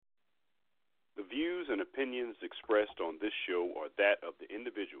views and opinions expressed on this show are that of the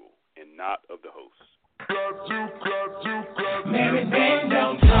individual and not of the host. Mary Jane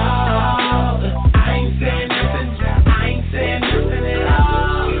don't talk. I ain't saying nothing. I ain't saying nothing at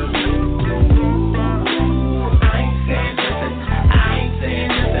all. I ain't saying nothing. I ain't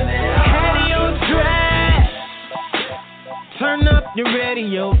saying nothing at all. Radio track. Turn up your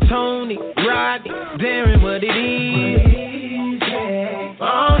radio, Tony, Rodney, Darren, what it is.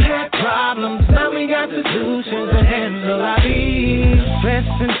 All had problems, now we got solutions to handle our needs. Stress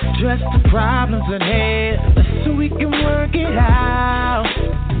and stress the problems ahead, so we can work it out.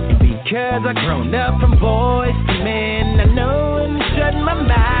 And because I grown up from boys to men, I know when to shut my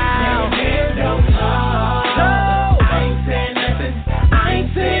mouth. Don't talk. So I ain't saying nothing. I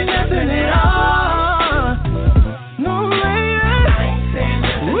ain't saying nothing at all. No way. I ain't saying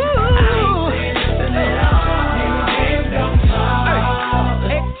nothing. Woo. I ain't saying nothing at all. Don't talk.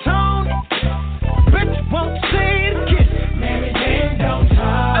 Hey Tony, bet you won't say it again. Mary Jane don't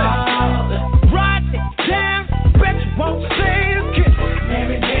talk. Rodney, damn, bet you won't say it again.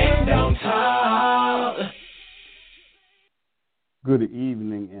 Mary Jane don't talk. Good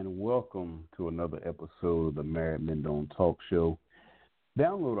evening and welcome to another episode of the Married Men Don't Talk show.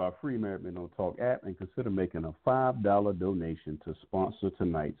 Download our free Married Men Don't Talk app and consider making a $5 donation to sponsor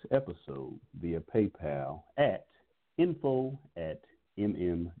tonight's episode via PayPal at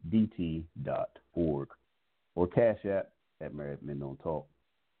info@mmdt.org or Cash App at Married Men Don't Talk.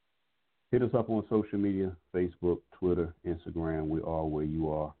 Hit us up on social media, Facebook, Twitter, Instagram. We are where you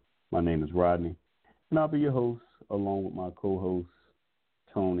are. My name is Rodney, and I'll be your host along with my co-host,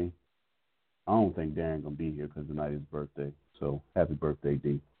 Tony. I don't think Darren's going to be here because tonight is his birthday, so happy birthday,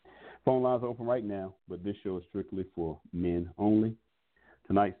 D. Phone lines are open right now, but this show is strictly for men only.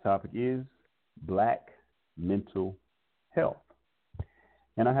 Tonight's topic is Black mental health.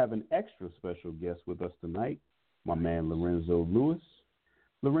 And I have an extra special guest with us tonight, my man Lorenzo Lewis.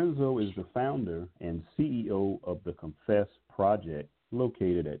 Lorenzo is the founder and CEO of The Confess Project,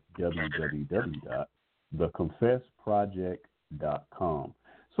 located at www.theconfessproject.com.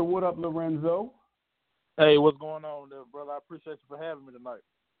 So what up, Lorenzo? Hey, what's going on there, brother? I appreciate you for having me tonight.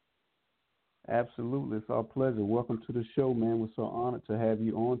 Absolutely. It's our pleasure. Welcome to the show, man. We're so honored to have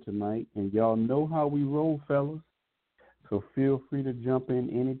you on tonight. And y'all know how we roll, fellas. So feel free to jump in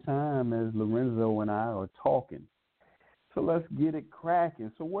anytime as Lorenzo and I are talking. So let's get it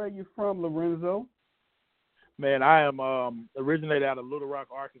cracking. So where are you from, Lorenzo? Man, I am originated out of Little Rock,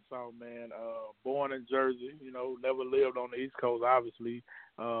 Arkansas, man. Born in Jersey, never lived on the East Coast, obviously,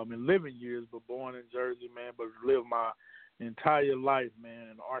 in living years, but born in Jersey, man, but lived my entire life,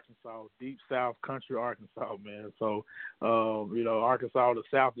 man, in Arkansas, deep South country Arkansas, man. So, Arkansas, the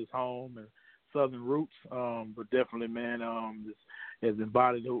South is home and Southern roots, but definitely, man, has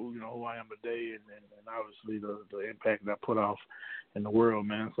embodied who I am today and obviously the impact that I put off in the world,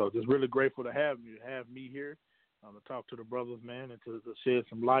 man. So just really grateful to have me here to talk to the brothers, man, and to shed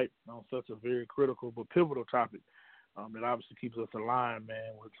some light on such a very critical but pivotal topic that obviously keeps us aligned,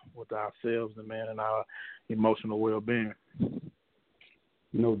 man, with ourselves and, man, and our emotional well-being.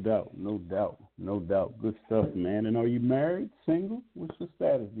 No doubt. Good stuff, man. And are you married, single? What's your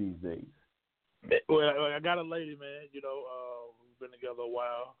status these days? Well, I got a lady, man, we've been together a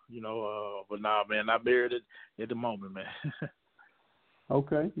while, but nah, man, not married at the moment, man.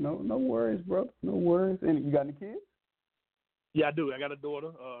 Okay, no worries, bro. No worries. And you got any kids? Yeah, I do. I got a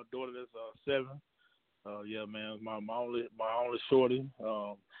daughter that's 7. Yeah, man, my only shorty.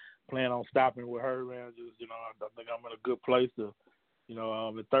 Plan on stopping with her, man. Just I think I'm in a good place to,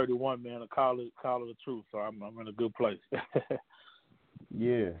 at 31, man, to call it the truth. So I'm in a good place.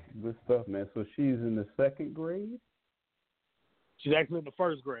 Yeah, good stuff, man. So she's in the 2nd grade? She's actually in the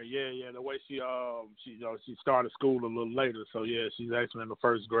 1st grade. Yeah. The way she started school a little later. So yeah, she's actually in the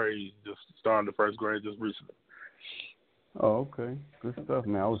 1st grade. Just started the 1st grade just recently. Oh, okay. Good stuff,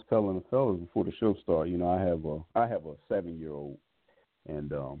 man. I was telling the fellas before the show started, I have a 7-year-old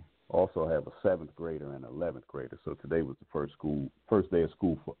and also have a 7th grader and 11th grader. So today was the first day of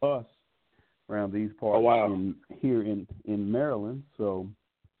school for us around these parts. Oh, wow. Here in Maryland. So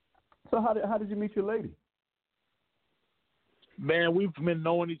how did you meet your lady? Man, we've been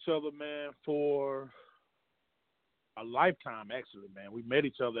knowing each other, man, for a lifetime, actually, man. We met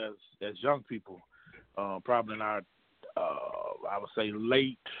each other as young people, probably in our, I would say,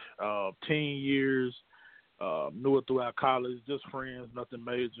 late teen years. Knew her throughout college, just friends, nothing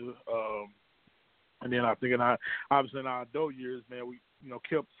major. And then I think obviously in our adult years, man, we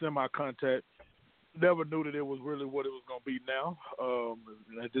kept semi-contact. Never knew that it was really what it was going to be now.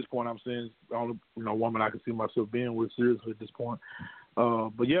 At this point, I'm saying it's the only woman I can see myself being with seriously at this point.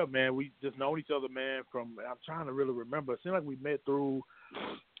 But yeah, man, we just known each other, man. From I'm trying to really remember. It seemed like we met through,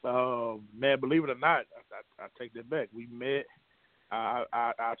 man. Believe it or not, I take that back. We met.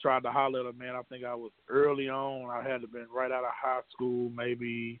 I tried to holler at her, man. I think I was early on. I had to been right out of high school,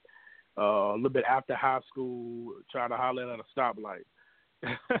 maybe a little bit after high school. Trying to holler at a stoplight. So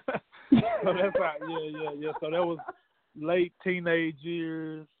that's how, yeah. So that was late teenage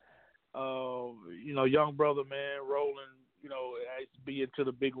years. Young brother, man, rolling. I used to be into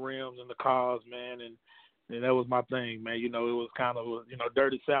the big rims and the cars, man, and that was my thing, man. It was kind of a,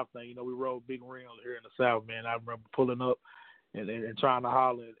 dirty South thing. We rode big rims here in the South, man. I remember pulling up and trying to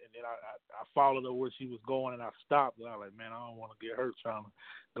holler, and then I followed her where she was going, and I stopped, and I was like, man, I don't want to get hurt trying to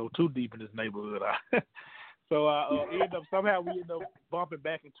go too deep in this neighborhood. So we ended up bumping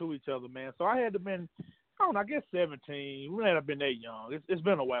back into each other, man. So I had to been, I guess 17. We had to been that young. It's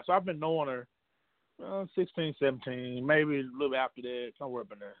been a while. So I've been knowing her 16, 17, maybe a little bit after that, somewhere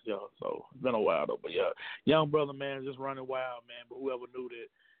up in there. Yeah, so it's been a while, though. But, yeah, young brother, man, just running wild, man. But whoever knew that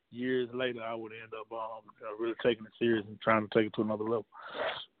years later I would end up really taking it serious and trying to take it to another level.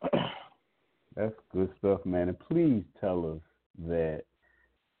 That's good stuff, man. And please tell us that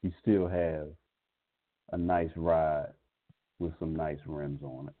you still have a nice ride with some nice rims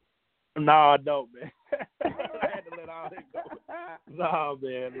on it. No, I don't, man. I had to let all that go. No,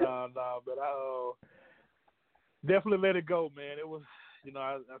 man, but I definitely let it go, man. It was,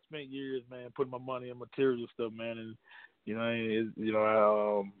 I spent years, man, putting my money in material stuff, man, and it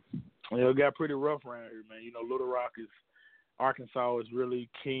got pretty rough around here, man. Little Rock Arkansas is really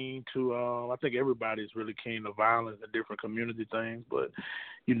keen to. I think everybody's really keen to violence and different community things, but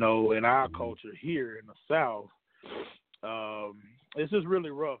in our culture here in the South. It's just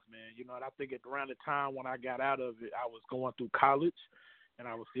really rough, man. And I think around the time when I got out of it, I was going through college, and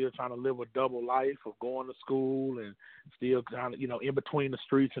I was still trying to live a double life of going to school and still kind of, in between the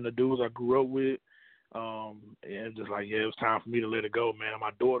streets and the dudes I grew up with. And just like, it was time for me to let it go, man.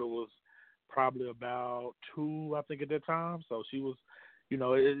 My daughter was probably about 2, I think, at that time. So she was,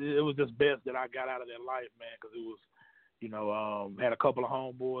 it was just best that I got out of that life, man, because it was, had a couple of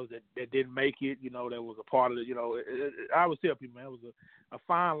homeboys that didn't make it, that was a part of it. I always tell people, man, it was a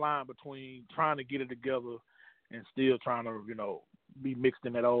fine line between trying to get it together and still trying to, be mixed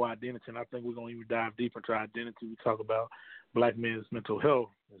in that old identity. And I think we're going to even dive deeper into our identity. We talk about Black men's mental health.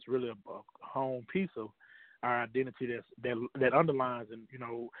 It's really a home piece of our identity that underlines and,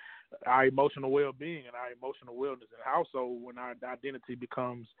 our emotional well-being and our emotional wellness. And also when our identity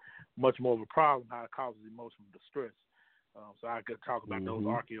becomes much more of a problem, how it causes emotional distress. So I could talk about those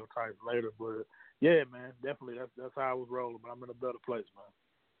archetypes later, but yeah, man, definitely that's how I was rolling. But I'm in a better place, man.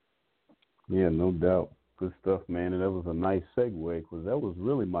 Yeah, no doubt. Good stuff, man. And that was a nice segue because that was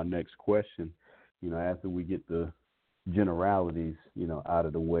really my next question. After we get the generalities, out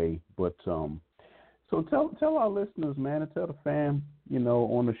of the way. But so tell our listeners, man, and tell the fam,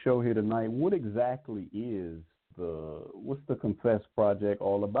 on the show here tonight, what exactly is what's the Confess Project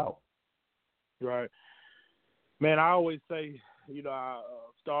all about? Right. Man, I always say, I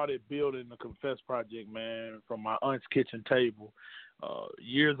started building the Confess Project, man, from my aunt's kitchen table.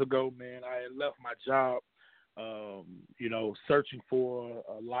 Years ago, man, I had left my job, searching for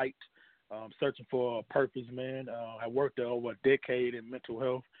a light, searching for a purpose, man. I worked there over a decade in mental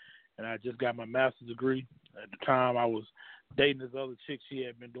health, and I just got my master's degree. At the time, I was dating this other chick. She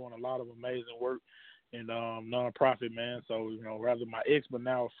had been doing a lot of amazing work in nonprofit, man. So, rather my ex, but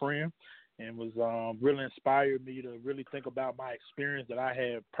now a friend. And was really inspired me to really think about my experience that I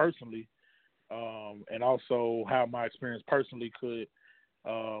had personally, and also how my experience personally could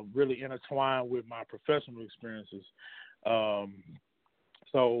really intertwine with my professional experiences.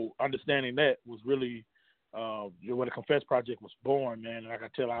 So understanding that was really when the Confess Project was born, man. And like I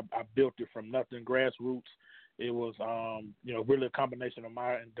tell, I built it from nothing, grassroots. It was, really a combination of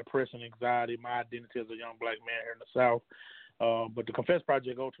my depression, anxiety, my identity as a young Black man here in the South. But the Confess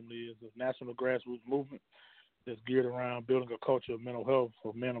Project ultimately is a national grassroots movement that's geared around building a culture of mental health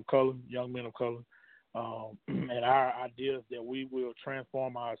for men of color, young men of color. And our idea is that we will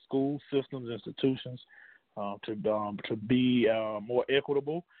transform our school systems, institutions to be more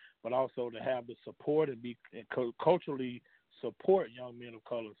equitable, but also to have the support and culturally support young men of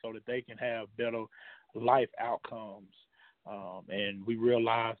color so that they can have better life outcomes. And we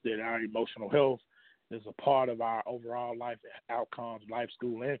realize that our emotional health is a part of our overall life outcomes, life,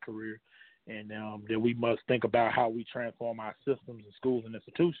 school, and career, and that we must think about how we transform our systems and schools and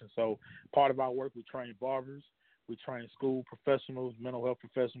institutions. So part of our work, we train barbers, we train school professionals, mental health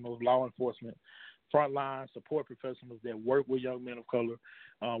professionals, law enforcement, frontline support professionals that work with young men of color.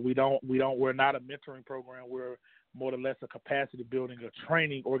 We're not a mentoring program. We're more or less a capacity building, a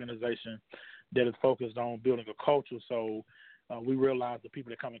training organization that is focused on building a culture. So we realize the people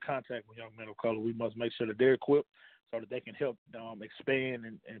that come in contact with young men of color, we must make sure that they're equipped so that they can help expand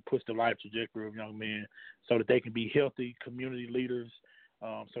and push the life trajectory of young men so that they can be healthy community leaders,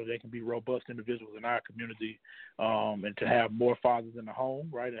 so they can be robust individuals in our community, and to have more fathers in the home,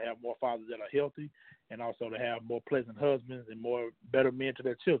 right, and have more fathers that are healthy, and also to have more pleasant husbands and more better men to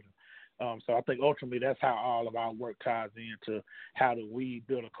their children. So I think ultimately that's how all of our work ties into how do we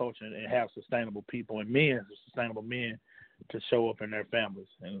build a culture and have sustainable people and sustainable men to show up in their families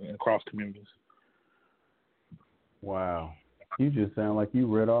and across communities. Wow. You just sound like you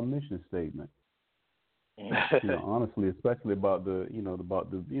read our mission statement. Honestly, especially about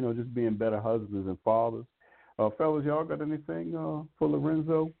just being better husbands and fathers. Fellas, y'all got anything for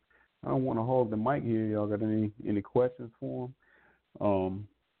Lorenzo? I don't want to hold the mic here. Y'all got any questions for him?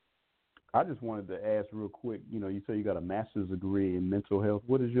 I just wanted to ask real quick, you say you got a master's degree in mental health.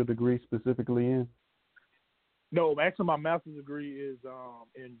 What is your degree specifically in? No, actually my master's degree is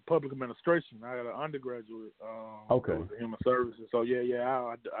in public administration. I got an undergraduate in human services. So,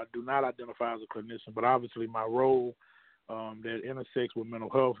 I do not identify as a clinician, but obviously my role that intersects with mental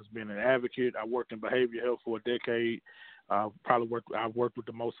health has been an advocate. I worked in behavioral health for a decade. I've worked with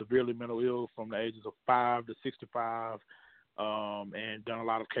the most severely mentally ill from the ages of 5 to 65. And done a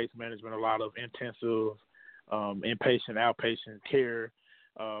lot of case management, a lot of intensive inpatient, outpatient care.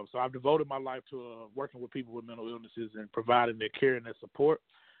 So I've devoted my life to working with people with mental illnesses and providing their care and their support,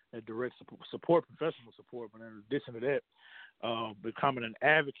 and direct support, professional support. But in addition to that, becoming an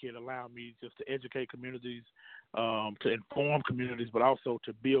advocate allowed me just to educate communities, to inform communities, but also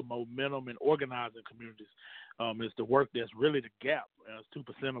to build momentum and organizing communities. It's the work that's really the gap.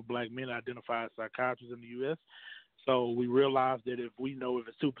 2% of black men identify as psychiatrists in the U.S., so we realized that if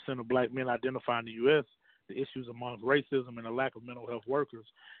it's 2% of black men identify in the U.S., the issues amongst racism and the lack of mental health workers,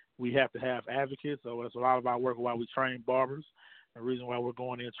 we have to have advocates. So that's a lot of our work while we train barbers. The reason why we're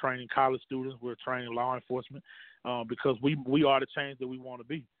going in training college students, we're training law enforcement, because we are the change that we want to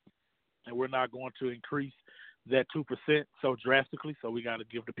be. And we're not going to increase that 2% so drastically. So we got to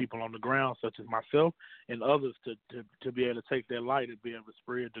give the people on the ground, such as myself and others, to be able to take that light and be able to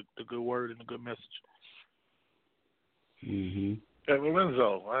spread the good word and the good message. Mm-hmm. Hey,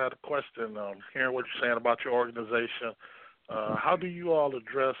 Lorenzo, I had a question. Hearing what you're saying about your organization, how do you all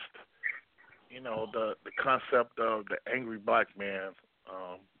address, the concept of the angry black man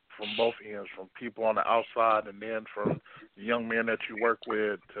from both ends, from people on the outside and then from the young men that you work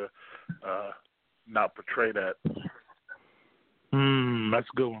with to not portray that? That's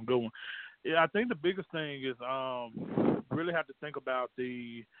a good one. Yeah, I think the biggest thing is really have to think about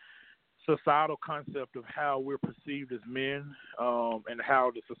the societal concept of how we're perceived as men, and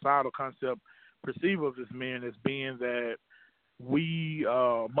how the societal concept perceive of us as men as being that we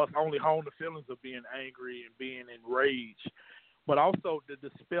must only hone the feelings of being angry and being enraged, but also the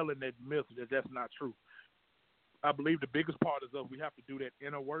dispelling that myth that that's not true. I believe the biggest part is that we have to do that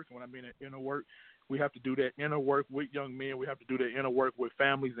inner work. When I mean that inner work, we have to do that inner work with young men. We have to do that inner work with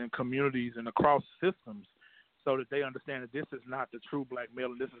families and communities and across systems, so that they understand that this is not the true black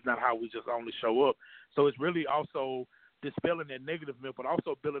male and this is not how we just only show up. So it's really also dispelling that negative myth, but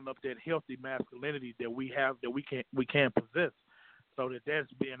also building up that healthy masculinity that we have, that we can possess, so that that's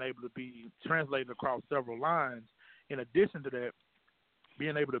being able to be translated across several lines. In addition to that,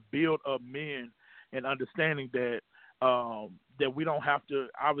 being able to build up men and understanding that that we don't have to,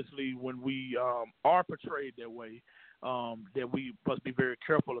 obviously, when we are portrayed that way, that we must be very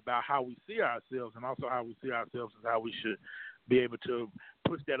careful about how we see ourselves, and also how we see ourselves is how we should be able to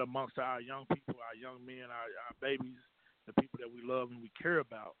push that amongst our young people, our young men, our babies, the people that we love and we care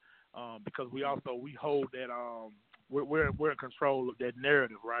about, because we hold that we're in control of that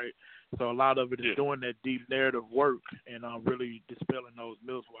narrative, right? So a lot of it is doing that deep narrative work and really dispelling those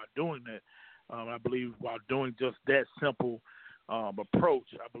myths while doing that. I believe while doing just that simple approach,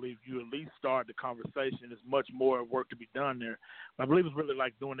 I believe you at least start the conversation. There's much more work to be done there. But I believe it's really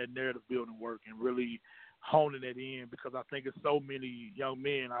like doing that narrative building work and really honing it in, because I think it's so many young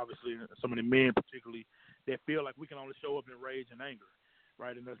men, obviously, so many men particularly, that feel like we can only show up in rage and anger,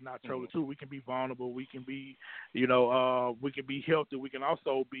 right? And that's not totally true. We can be vulnerable. We can be, we can be healthy. We can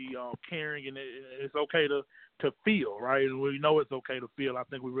also be caring, and it's okay to feel, right? And we know it's okay to feel. I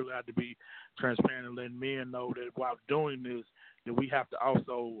think we really have to be transparent and let men know that while doing this, that we have to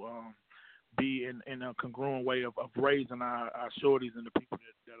also be in a congruent way of raising our shorties and the people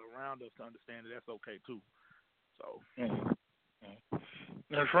that are around us to understand that that's okay too. So,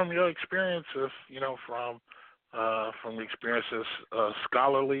 and from your experiences, from the experiences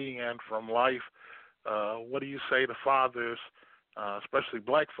scholarly and from life, what do you say to fathers, especially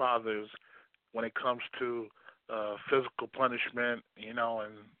black fathers, when it comes to physical punishment, and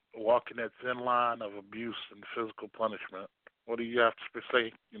walking that thin line of abuse and physical punishment? What do you have to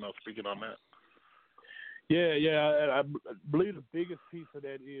say, speaking on that? Yeah. I believe the biggest piece of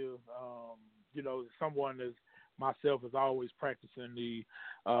that is, someone as myself is always practicing the,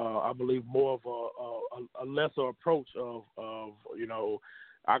 I believe, more of a lesser approach of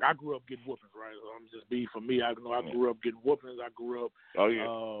I grew up getting whoopings, right? I'm just be for me. I grew up getting whoopings. I grew up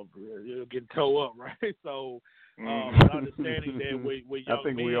getting toe up, right? So understanding that we young I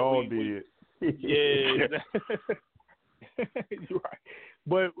think men, we all did. Yeah. You're right.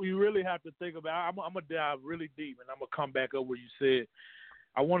 But we really have to think about. I'm gonna dive really deep, and I'm gonna come back up where you said.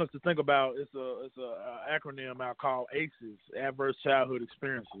 I want us to think about it's a acronym I call ACEs, Adverse Childhood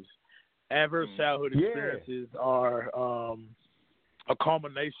Experiences. Adverse childhood experiences are a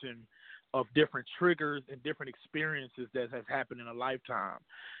culmination of different triggers and different experiences that has happened in a lifetime.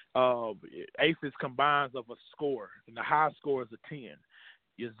 ACEs combines of a score, and the high score is a 10.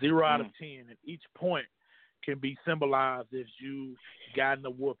 You're 0 out of 10, and each point can be symbolized as you gotten a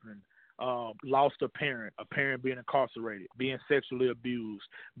whooping, lost a parent being incarcerated, being sexually abused,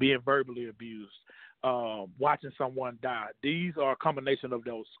 being verbally abused, watching someone die. These are a combination of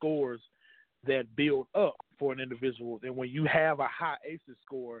those scores that build up for an individual. And when you have a high ACEs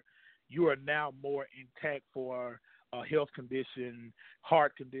score, you are now more intact for health condition,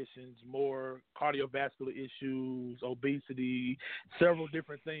 heart conditions, more cardiovascular issues, obesity, several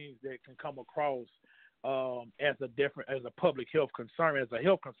different things that can come across as a public health concern, as a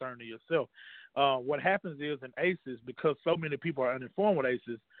health concern to yourself. What happens is in ACEs, because so many people are uninformed with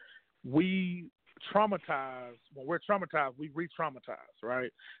ACEs, we traumatize. When we're traumatized, we re-traumatize,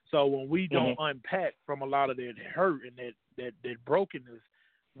 right? So when we don't unpack from a lot of that hurt and that brokenness,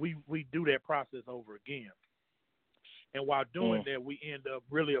 we do that process over again. And while doing that, we end up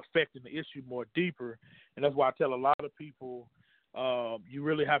really affecting the issue more deeper. And that's why I tell a lot of people, you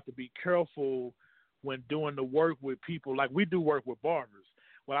really have to be careful when doing the work with people. Like we do work with barbers.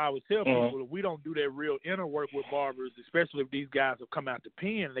 What I always tell people, if we don't do that real inner work with barbers, especially if these guys have come out the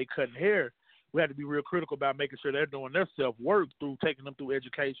pen and they cutting hair, we have to be real critical about making sure they're doing their self-work through taking them through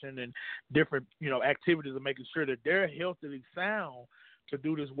education and different, activities and making sure that they're healthily sound to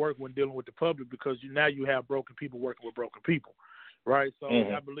do this work when dealing with the public, because now you have broken people working with broken people, right? So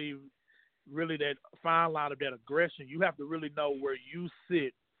I believe really that fine line of that aggression, you have to really know where you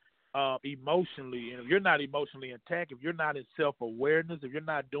sit emotionally. And if you're not emotionally intact, if you're not in self-awareness, if you're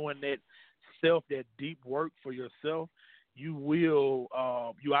not doing that deep work for yourself, you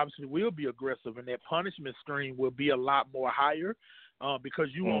obviously will be aggressive, and that punishment stream will be a lot more higher because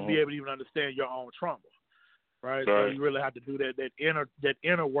you won't be able to even understand your own trauma. Right? So you really have to do that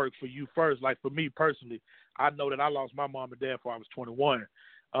inner work for you first. Like for me personally, I know that I lost my mom and dad before I was 21.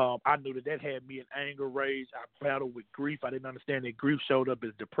 I knew that had me in anger, rage. I battled with grief. I didn't understand that grief showed up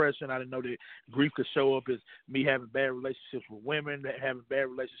as depression. I didn't know that grief could show up as me having bad relationships with women, having bad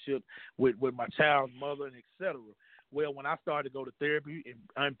relationships with my child's mother, and et cetera. Well, when I started to go to therapy and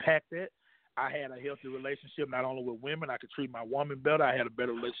unpack that, I had a healthy relationship not only with women. I could treat my woman better. I had a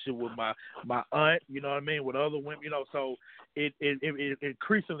better relationship with my aunt, with other women, so it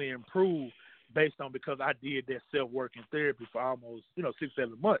increasingly improved based on because I did that self-work in therapy for almost,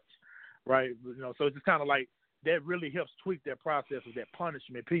 6-7 months, right? So it's just kind of like that really helps tweak that process of that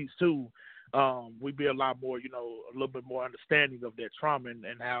punishment piece too. We be a lot more, a little bit more understanding of that trauma and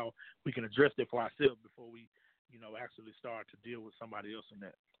how we can address it for ourselves before we, actually start to deal with somebody else in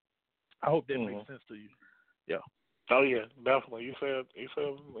that. I hope that makes sense to you. Yeah. Oh yeah, definitely. You said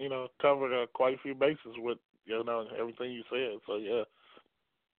covered quite a few bases with everything you said. So yeah.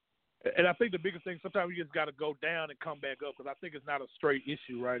 And I think the biggest thing, sometimes we just got to go down and come back up, because I think it's not a straight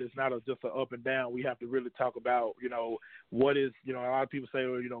issue, right? It's not just an up and down. We have to really talk about, what is, a lot of people say,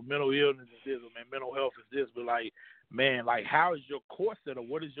 well, mental illness is this, or mental health is this, but how is your core set up?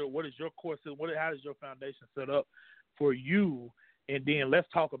 What is your core set? How is your foundation set up for you? And then let's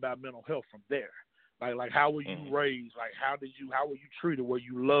talk about mental health from there. Like how were you raised? How were you treated? Were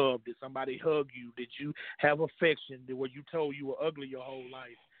you loved? Did somebody hug you? Did you have affection? Were you told you were ugly your whole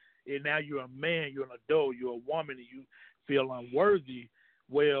life? And now you're a man, you're an adult, you're a woman, and you feel unworthy.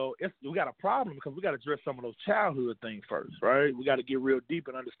 Well, we got a problem, because we got to address some of those childhood things first, right? We got to get real deep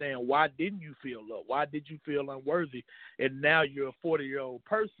and understand, why didn't you feel loved? Why did you feel unworthy? And now you're a 40-year-old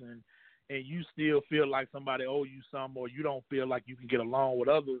person, and you still feel like somebody owes you something, or you don't feel like you can get along with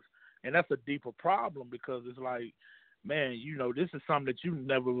others. And that's a deeper problem, because it's like, man, this is something that you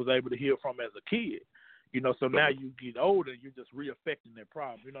never was able to heal from as a kid. So now you get older, you're just reaffecting that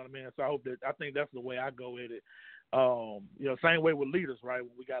problem. You know what I mean? So I think that's the way I go at it. Same way with leaders, right?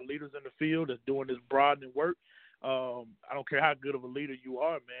 When we got leaders in the field that's doing this broadening work, I don't care how good of a leader you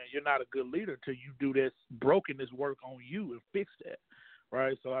are, man. You're not a good leader until you do this brokenness work on you and fix that,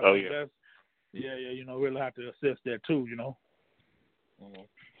 right? So I think that's, really have to assess that too, Mm-hmm.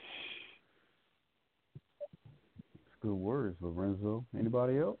 Good words, Lorenzo.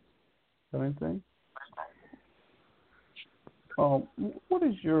 Anybody else got anything? What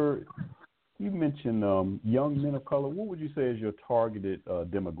is you mentioned young men of color. What would you say is your targeted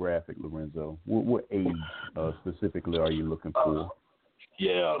demographic, Lorenzo? What age specifically are you looking for?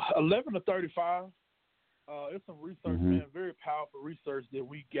 11 to 35. It's some research, man, very powerful research that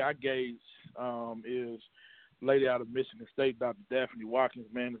I gauged is lady out of Michigan State, Dr. Daphne Watkins,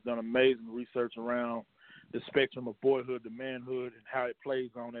 man, has done amazing research around the spectrum of boyhood to manhood and how it plays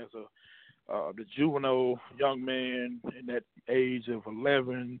on as the juvenile young man in that age of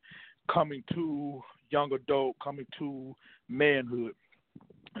 11 coming to young adult, coming to manhood.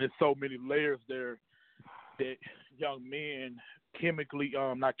 There's so many layers there that young men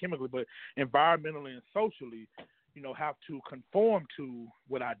not chemically, but environmentally and socially, have to conform to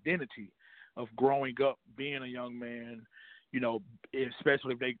with identity of growing up, being a young man,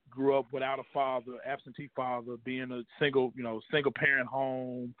 especially if they grew up without a father, absentee father, being a single parent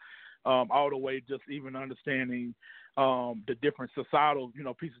home, all the way just even understanding the different societal,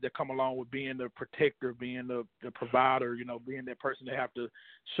 pieces that come along with being the protector, being the provider, being that person that have to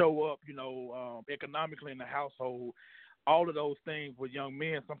show up, economically in the household. All of those things with young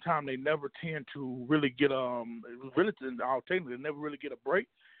men, sometimes they never tend to really get they never really get a break,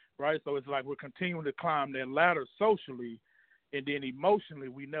 right? So it's like we're continuing to climb that ladder socially, and then emotionally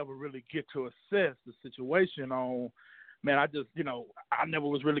we never really get to assess the situation on, man, I just, I never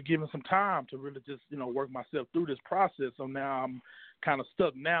was really given some time to really just, work myself through this process. So now I'm kind of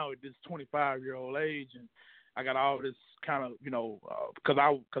stuck now at this 25-year-old age, and I got all this kind of,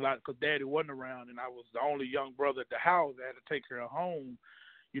 because Daddy wasn't around, and I was the only young brother at the house that had to take care of home.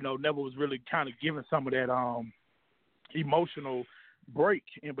 Never was really kind of given some of that emotional break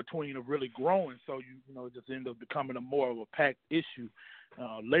in between of really growing. So it just ended up becoming a more of a packed issue,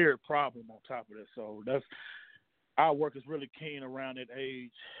 layered problem on top of that. So that's. Our work is really keen around that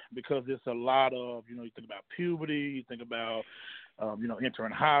age because it's a lot of, you think about puberty, you think about,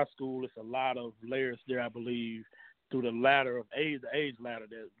 entering high school. It's a lot of layers there, I believe, through the ladder of age, the age ladder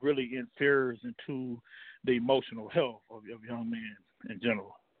that really infers into the emotional health of young men in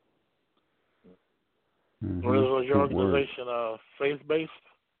general. Mm-hmm. Was your organization faith-based?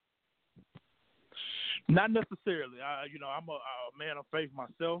 Not necessarily. I'm a man of faith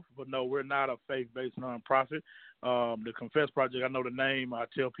myself, but no, we're not a faith-based nonprofit. The Confess Project, I know the name. I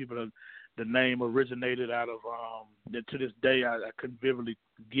tell people the name originated out of to this day I couldn't vividly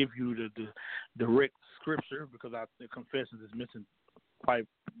give you the direct scripture because the Confessions is mentioned quite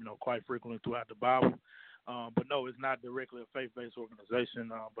frequently throughout the Bible. But no, it's not directly a faith-based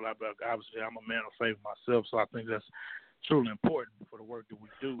organization. But obviously I'm a man of faith myself, so I think that's truly important for the work that we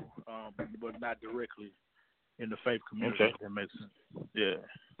do, but not directly in the faith community. Okay. If that makes sense.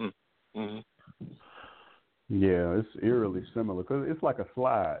 Yeah. Mm-hmm. Yeah, it's eerily similar because it's like a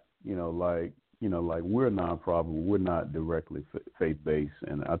slide. Like we're a nonprofit, we're not directly faith-based,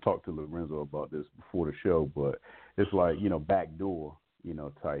 and I talked to Lorenzo about this before the show, but it's like backdoor,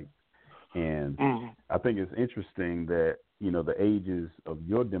 type. And I think it's interesting that the ages of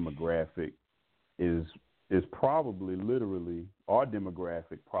your demographic is probably literally, our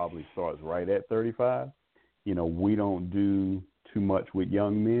demographic probably starts right at 35. We don't do too much with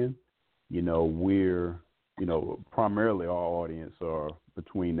young men. We're, primarily our audience are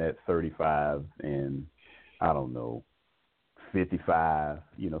between that 35 and, 55,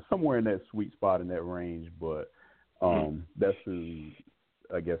 somewhere in that sweet spot in that range. But that's who,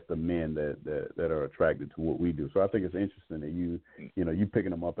 I guess, the men that are attracted to what we do. So I think it's interesting that you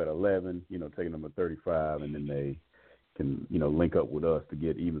picking them up at 11, taking them at 35, and then they can, link up with us to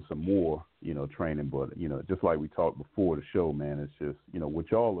get even some more, training. But, just like we talked before the show, man, it's just,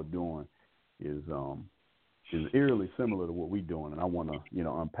 what y'all are doing is eerily similar to what we're doing. And I want to,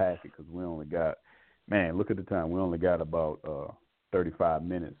 unpack it because we only got, man, look at the time. We only got about 35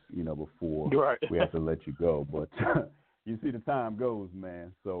 minutes, before we have to let you go. But you see the time goes,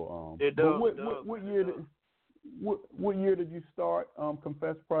 man. So it does. What year did you start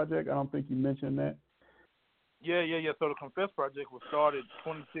Confess Project? I don't think you mentioned that. Yeah. So the Confess Project was started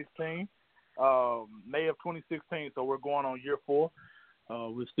 2016, May of 2016. So we're going on year 4.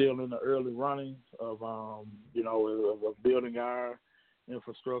 We're still in the early runnings of, of building our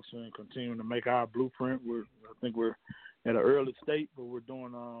infrastructure and continuing to make our blueprint. I think we're at an early state, but we're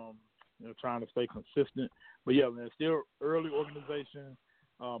doing trying to stay consistent. But yeah, man, still early organization,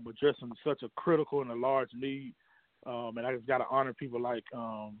 addressing such a critical and a large need. And I just got to honor people like,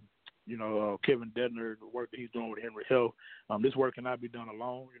 Kevin Dedner, the work that he's doing with Henry Health. This work cannot be done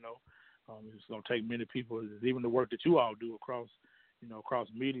alone, It's going to take many people. Even the work that you all do across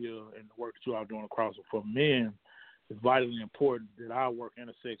media and the work that you all doing across for men is vitally important that our work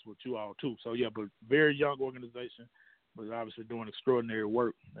intersects with you all too. So, yeah, but very young organization, but obviously doing extraordinary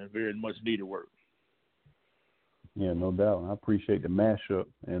work and very much needed work. Yeah, no doubt. I appreciate the mashup.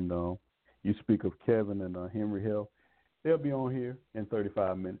 And you speak of Kevin and Henry Hill. They'll be on here in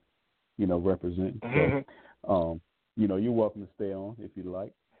 35 minutes, representing. Mm-hmm. So, you're welcome to stay on if you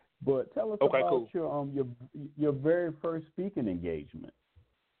like. But tell us about your very first speaking engagement.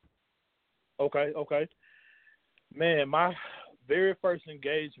 Okay. Man, my very first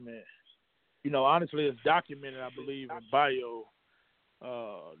engagement, honestly, it's documented, I believe, in bio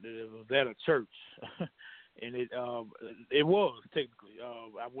that it was at a church. And it was technically.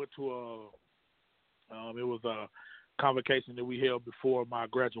 I went to it was a convocation that we held before my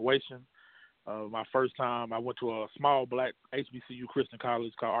graduation. My first time, I went to a small black HBCU Christian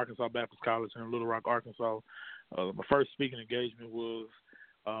college called Arkansas Baptist College in Little Rock, Arkansas. My first speaking engagement was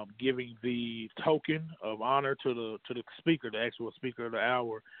giving the token of honor to the speaker, the actual speaker of the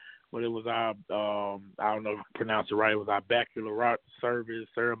hour. But it was our, I don't know if I pronounced it right, it was our baccalaureate service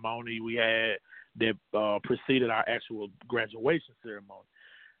ceremony we had that preceded our actual graduation ceremony.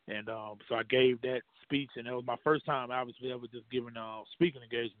 And so I gave that speech, and that was my first time, obviously, ever just giving a speaking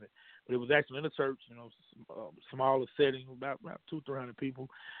engagement. But it was actually in a church, smaller setting, about 200-300 people.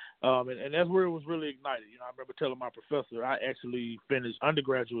 And that's where it was really ignited. I remember telling my professor I actually finished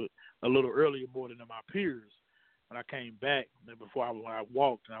undergraduate a little earlier more than my peers. When I came back, and when I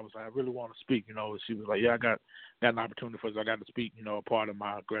walked, and I was like, I really want to speak, and she was like, yeah, I got an opportunity for us. I got to speak, a part of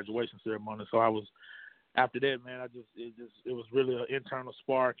my graduation ceremony. So I was, after that, man, it was really an internal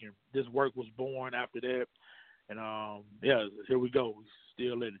spark, and this work was born after that. And, here we go. We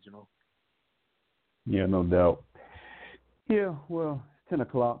still at it, Yeah, no doubt. Yeah, well, it's 10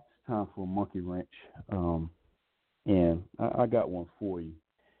 o'clock. It's time for a monkey wrench. And I got one for you.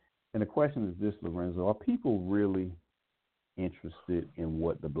 And the question is this, Lorenzo, are people really interested in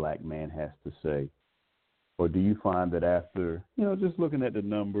what the black man has to say? Or do you find that after, just looking at the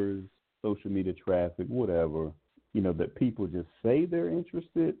numbers, social media traffic, whatever, that people just say they're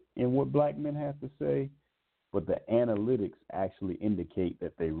interested in what black men have to say, but the analytics actually indicate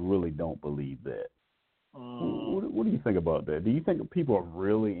that they really don't believe that? What do you think about that? Do you think people are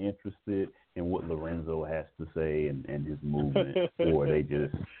really interested in what Lorenzo has to say and his movement, or they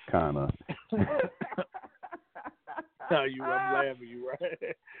just kind of? I'm laughing. You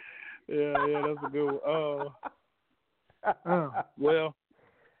right? Yeah, that's a good one. Well,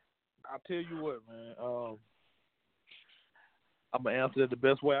 I'll tell you what, man. I'm gonna answer it the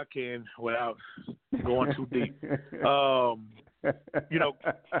best way I can without going too deep. I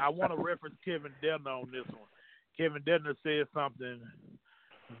want to reference Kevin Dedner on this one. Kevin Dedner said something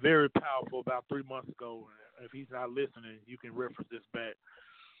very powerful about 3 months ago. If he's not listening, you can reference this back.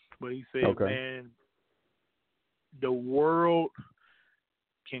 But he said, man, the world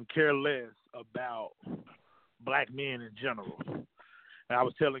can care less about black men in general. And I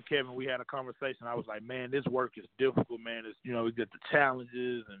was telling Kevin, we had a conversation. I was like, man, this work is difficult, man. It's, we get the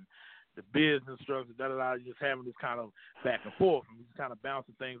challenges and the business structure, just having this kind of back and forth, and just kind of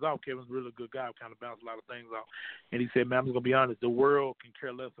bouncing things off. Kevin's a really good guy, kind of bounce a lot of things off. And he said, man, I'm just going to be honest, the world can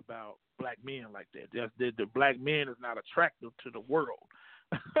care less about black men like that. The black men is not attractive to the world.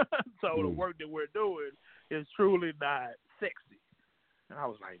 So the work that we're doing is truly not sexy. And I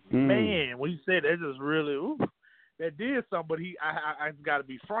was like, man, when he said that, just really, that did something. But I got to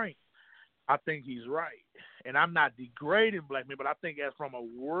be frank. I think he's right. And I'm not degrading black men, but I think as from a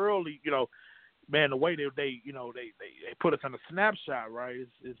worldly, man, the way they put us on a snapshot, right?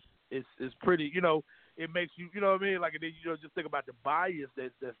 It's pretty, it makes you, you know what I mean? Like, and then, just think about the bias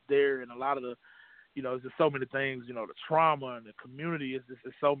that's there, and a lot of the, there's just so many things, the trauma and the community is just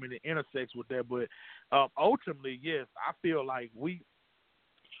so many intersects with that. But ultimately, yes, I feel like we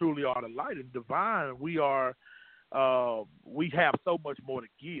truly are the light and divine. We are. We have so much more to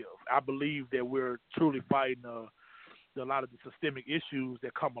give. I believe that we're truly fighting a lot of the systemic issues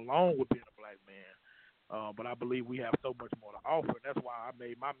that come along with being a black man. But I believe we have so much more to offer, and that's why I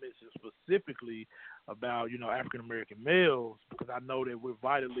made my mission specifically about, African American males, because I know that we're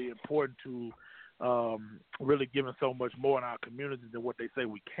vitally important to really giving so much more in our communities than what they say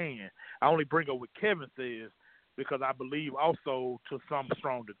we can. I only bring up what Kevin says because I believe also to some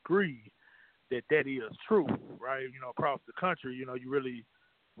strong degree that is true, right? You know, across the country, you know,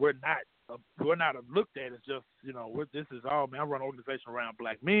 we're not looked at as just, you know, this is all, man, I run an organization around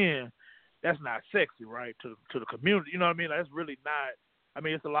black men. That's not sexy, right, to the community. You know what I mean? Like, that's really not. I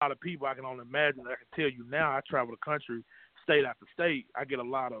mean, it's a lot of people. I can only imagine. I can tell you now, I travel the country, state after state. I get a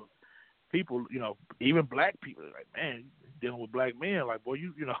lot of people, you know, even black people, like, man, dealing with black men. Like, boy,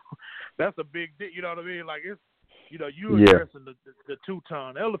 you know, that's a big deal. You know what I mean? Like, it's, you know, you're addressing the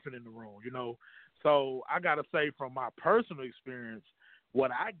 2-ton elephant in the room, you know. So I got to say, from my personal experience,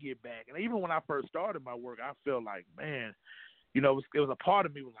 what I get back, and even when I first started my work, I felt like, man, you know, it was a part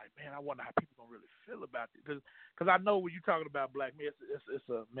of me was like, man, I wonder how people gonna really feel about it, because I know when you're talking about black men, it's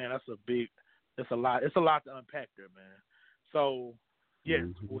a man, it's a lot to unpack there, man. So yes,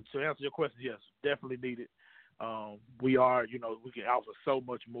 to answer your question, yes, definitely needed. We are, you know, we can offer so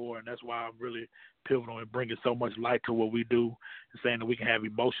much more, and that's why I'm really pivotal and bringing so much light to what we do, and saying that we can have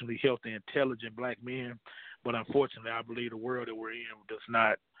emotionally healthy, intelligent black men. But unfortunately, I believe the world that we're in does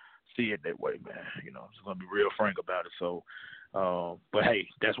not see it that way, man. You know, I'm just gonna be real frank about it. So, but hey,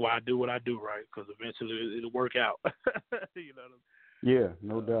 that's why I do what I do, right? Because eventually it'll work out. You know. Yeah,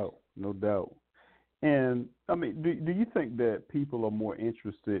 no doubt. And I mean, do you think that people are more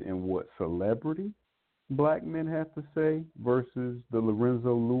interested in what celebrity black men have to say versus the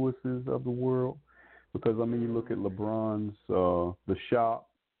Lorenzo Lewises of the world? Because I mean, you look at LeBron's the shop,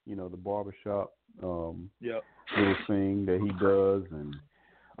 you know, the barbershop little thing that he does, and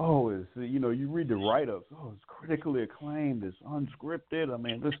it's, you know, you read the write-ups, it's critically acclaimed, it's unscripted. I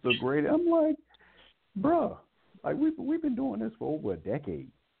mean, this is the great. I'm like, bruh, like we've been doing this for over a decade,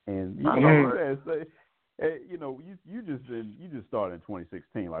 and you know, you just started in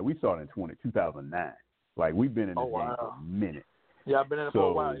 2016. Like, we started in 2009. Like, we've been in this game for a minute. Yeah, I've been in it for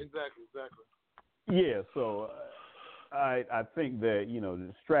a while. Exactly. Yeah, so I think that, you know,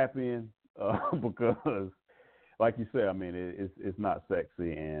 strap in because, like you said, I mean, it's not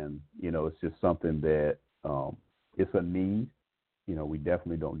sexy, and, you know, it's just something that it's a need. You know, we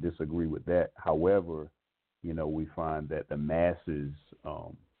definitely don't disagree with that. However, you know, we find that the masses,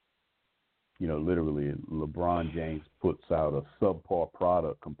 you know, literally LeBron James puts out a subpar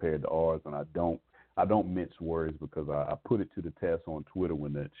product compared to ours, and I don't mince words because I put it to the test on Twitter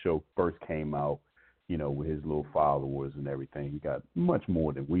when the show first came out, you know, with his little followers and everything. He got much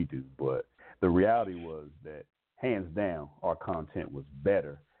more than we do, but the reality was that, hands down, our content was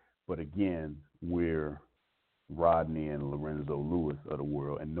better. But again, we're Rodney and Lorenzo Lewis of the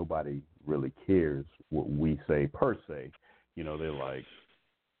world, and nobody really cares what we say per se. You know, they're like,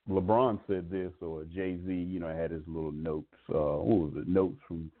 LeBron said this, or Jay-Z, you know, had his little notes. What was it? Notes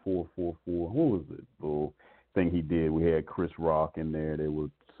from 444. What was it? Little thing he did. We had Chris Rock in there. They were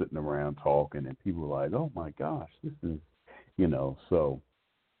sitting around talking, and people were like, oh, my gosh, this is, you know, so.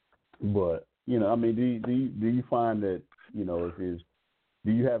 But, you know, I mean, do you find that, you know,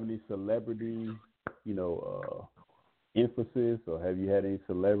 do you have any celebrity, you know, emphasis, or have you had any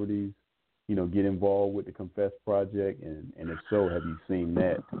celebrities, you know, get involved with the Confess Project, and if so, have you seen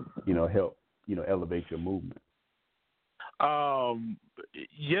that, you know, help, you know, elevate your movement?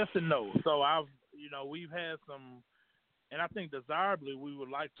 Yes and no. So we've had some, and I think desirably we would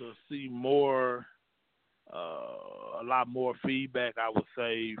like to see more, a lot more feedback, I would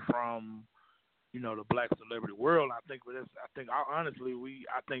say, from, you know, the black celebrity world. I've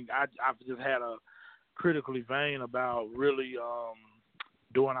just had a critically vein about really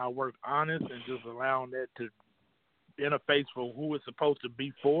doing our work honest and just allowing that to interface for who it's supposed to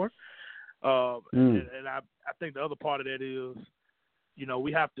be for. And I think the other part of that is, you know,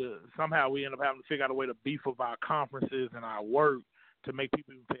 we end up having to figure out a way to beef up our conferences and our work to make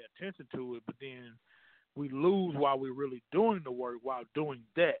people even pay attention to it. But then we lose while we're really doing the work while doing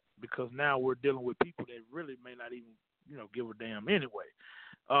that, because now we're dealing with people that really may not even, you know, give a damn anyway.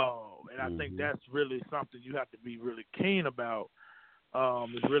 And I think that's really something you have to be really keen about,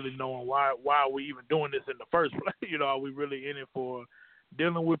 is really knowing why are we even doing this in the first place. You know, are we really in it for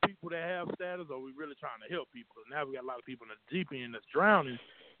dealing with people that have status, or are we really trying to help people? Now we got a lot of people in the deep end that's drowning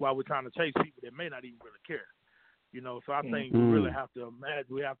while we're trying to chase people that may not even really care. You know, so I think we really have to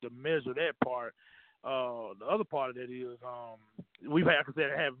measure that part. The other part of that is we've had, like I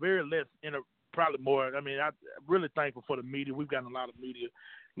said, have very less, probably more. I mean, I'm really thankful for the media. We've gotten a lot of media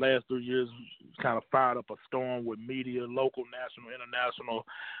last 3 years, kind of fired up a storm with media, local, national, international.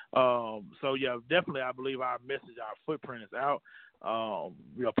 So, yeah, definitely I believe our message, our footprint is out.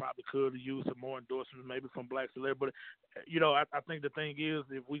 You know, probably could use some more endorsements, maybe from black celebrities. But, you know, I think the thing is,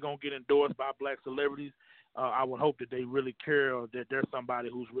 if we're going to get endorsed by black celebrities, I would hope that they really care, or that there's somebody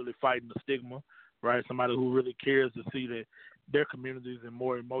who's really fighting the stigma right? Somebody who really cares to see that their communities in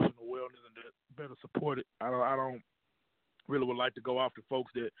more emotional wellness and they're better supported. I don't really would like to go after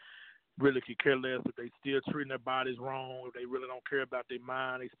folks that really could care less if they still treating their bodies wrong, if they really don't care about their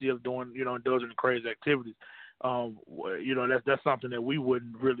mind, they still doing, indulging in crazy activities. That's something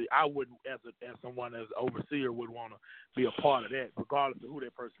that I wouldn't as someone as overseer would want to be a part of that, regardless of who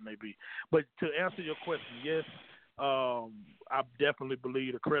that person may be. But to answer your question, yes, I definitely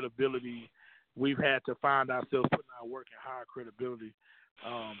believe the credibility we've had to find ourselves putting our work in higher credibility,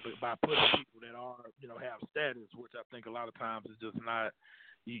 but by putting people that are, have status, which I think a lot of times is just not.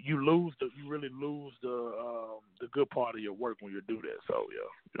 You really lose the good part of your work when you do that. So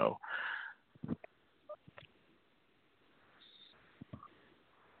yeah,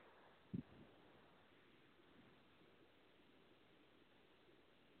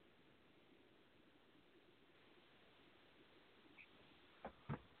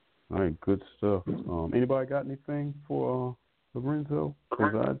 All right, good stuff. Anybody got anything for Lorenzo?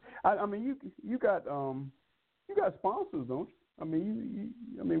 Because I mean, you got sponsors, don't you? I mean,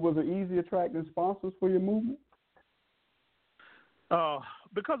 was it easy attracting sponsors for your movement?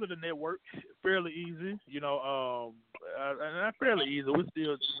 Because of the network, fairly easy, and not fairly easy. We're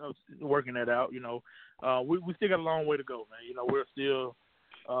still working that out, We still got a long way to go, man. We're still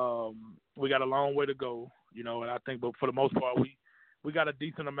we got a long way to go, and I think, but for the most part, we got a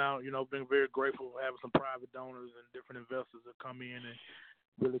decent amount, been very grateful for having some private donors and different investors that come in and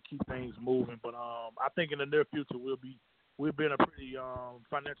really keep things moving. But I think in the near future we'll be in a pretty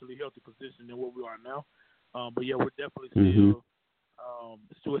financially healthy position than what we are now. But yeah, we're definitely still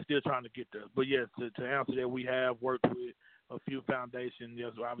we're still trying to get there. But yes, to answer that, we have worked with a few foundations.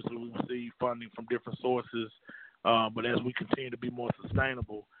 Yes, obviously we receive funding from different sources. But as we continue to be more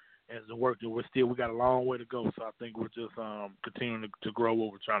sustainable as the work that we got a long way to go. So I think we're just continuing to grow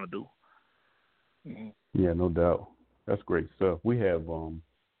what we're trying to do. Mm-hmm. Yeah, no doubt. That's great stuff. We have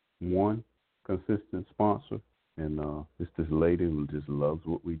one consistent sponsor, and it's this lady who just loves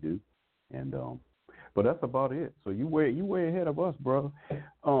what we do, and but that's about it. So you way ahead of us, brother.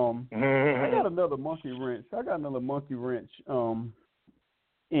 I got another monkey wrench.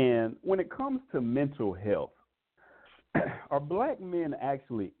 And when it comes to mental health, are black men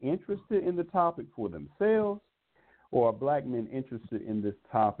actually interested in the topic for themselves, or are black men interested in this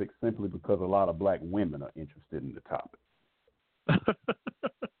topic simply because a lot of black women are interested in the topic?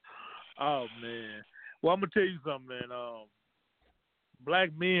 Oh, man. Well, I'm going to tell you something, man.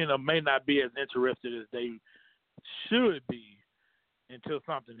 Black men may not be as interested as they should be until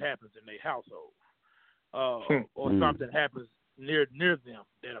something happens in their household or something happens near them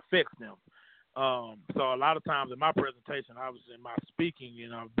that affects them. So a lot of times in my presentation, obviously in my speaking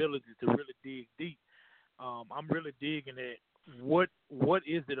and our ability to really dig deep, I'm really digging at what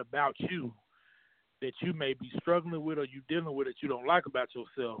is it about you that you may be struggling with or you dealing with that you don't like about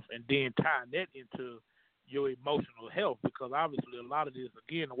yourself, and then tying that into your emotional health, because obviously a lot of this,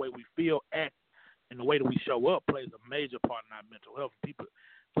 again, the way we feel, act, and the way that we show up plays a major part in our mental health. People,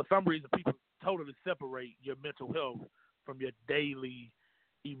 for some reason, people totally separate your mental health from your daily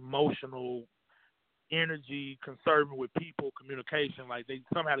emotional energy, conserving with people, communication. Like they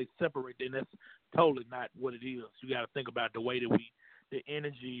separate it, and that's totally not what it is. You got to think about the way that the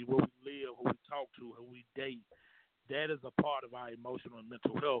energy, where we live, who we talk to, who we date. That is a part of our emotional and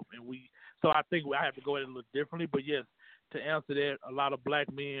mental health, and so I think I have to go at it a little differently. But yes, to answer that, a lot of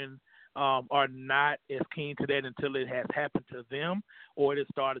black men are not as keen to that until it has happened to them, or it has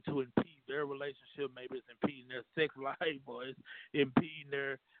started to impede their relationship. Maybe it's impeding their sex life, or it's impeding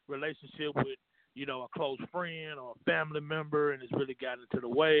their relationship with, a close friend or a family member, and it's really gotten into the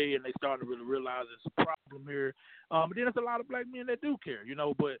way, and they starting to really realize there's a problem here. But then there's a lot of black men that do care,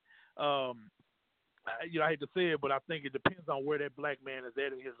 but I hate to say it, but I think it depends on where that black man is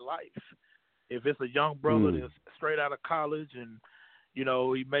at in his life. If it's a young brother that's straight out of college and, he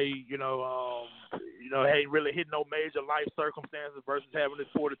may, ain't really hit no major life circumstances versus having this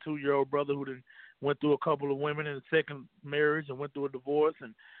 42-year-old brother who then went through a couple of women in a second marriage and went through a divorce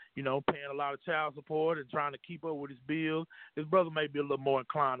and, paying a lot of child support and trying to keep up with his bills. His brother may be a little more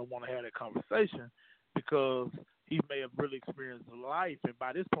inclined to want to have that conversation because he may have really experienced life, and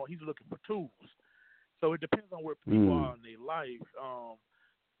by this point he's looking for tools. So it depends on where people are in their life.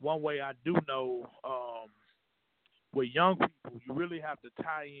 One way I do know, with young people, you really have to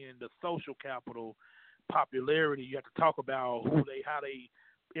tie in the social capital, popularity. You have to talk about how they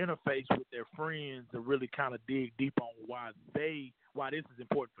interface with their friends and really kind of dig deep on why this is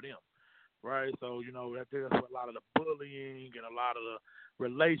important for them, right? So, that's where a lot of the bullying and a lot of the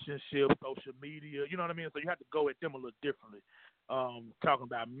relationships, social media, you know what I mean? So you have to go at them a little differently. Talking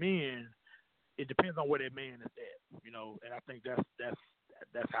about men, it depends on where that man is at, you know. And I think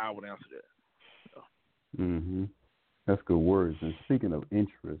that's how I would answer that. So. Mhm. That's good words. And speaking of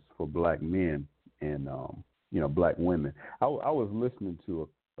interest for black men and black women, I was listening to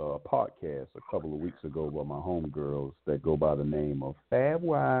a podcast a couple of weeks ago by my homegirls that go by the name of Fab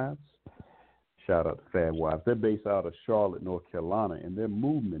Wives. Shout out to Fab Wives. They're based out of Charlotte, North Carolina, and their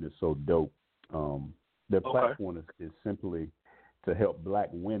movement is so dope. Their platform is simply to help black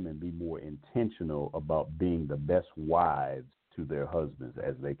women be more intentional about being the best wives to their husbands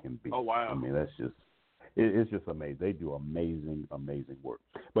as they can be. Oh, wow. I mean, it's just amazing. They do amazing work.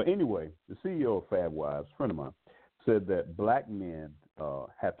 But anyway, the CEO of Fab Wives, a friend of mine, said that black men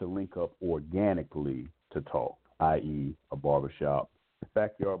have to link up organically to talk, i.e. a barbershop,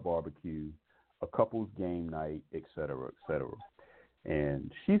 backyard barbecue, a couple's game night, et cetera, et cetera.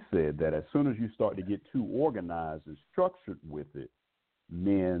 And she said that as soon as you start to get too organized and structured with it,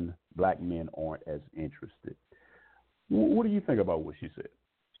 black men aren't as interested. What do you think about what she said?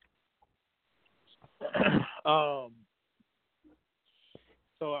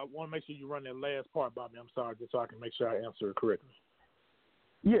 So I want to make sure you run that last part by me. I'm sorry, just so I can make sure I answer it correctly.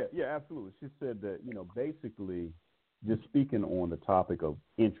 Yeah, absolutely. She said that, basically just speaking on the topic of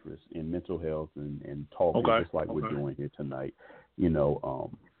interest in mental health and talking just like we're doing here tonight, she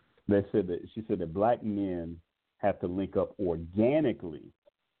said that black men have to link up organically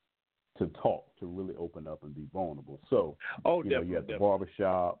to talk, to really open up and be vulnerable. So, you have the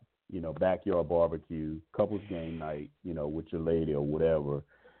barbershop, backyard barbecue, couples game night, with your lady or whatever.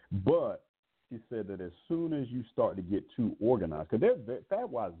 But she said that as soon as you start to get too organized, because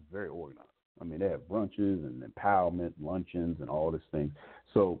Fab Wives is very organized. I mean, they have brunches and empowerment luncheons and all this thing.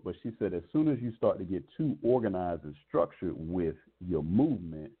 So, but she said as soon as you start to get too organized and structured with your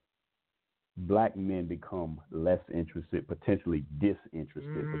movement, black men become less interested, potentially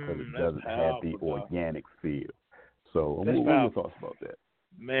disinterested, because it doesn't have the organic feel. So, what are your thoughts about that?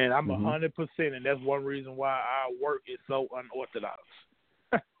 Man, I'm 100%, and that's one reason why our work is so unorthodox.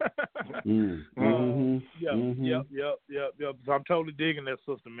 Yep. So I'm totally digging that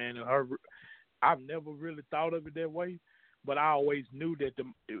sister, man. And I've never really thought of it that way, but I always knew that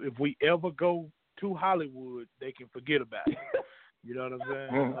if we ever go to Hollywood, they can forget about it. You know what I'm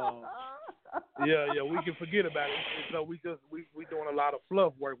saying? Yeah, we can forget about it. So we doing a lot of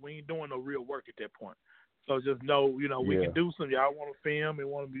fluff work. We ain't doing no real work at that point. So just know, we can do some. Y'all want to film and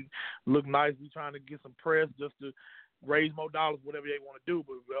want to look nice. We trying to get some press just to raise more dollars, whatever they want to do.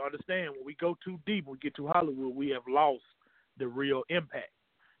 But understand, when we go too deep, when we get to Hollywood, we have lost the real impact.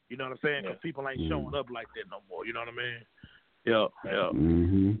 You know what I'm saying? Because people ain't showing up like that no more. You know what I mean? Yeah.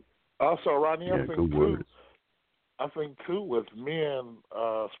 Mm-hmm. Also, Rodney, I think too with men,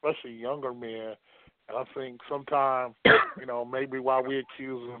 especially younger men, and I think sometimes, maybe why we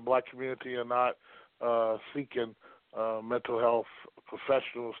accuse the black community of not seeking mental health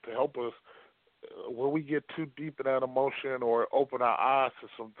professionals to help us, when we get too deep in that emotion or open our eyes to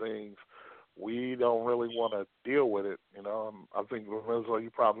some things, we don't really want to deal with it. I think, Lorenzo, you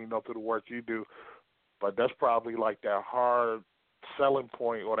probably know through the work you do, but that's probably like that hard selling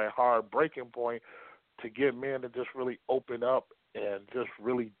point or that hard breaking point to get men to just really open up and just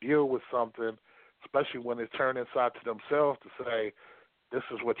really deal with something, especially when they turn inside to themselves to say, this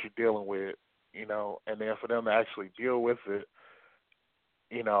is what you're dealing with, and then for them to actually deal with it,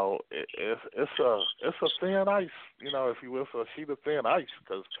 it's a thin ice, if you will, so a sheet of thin ice,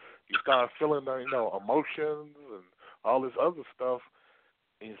 because you start feeling the, emotions and all this other stuff,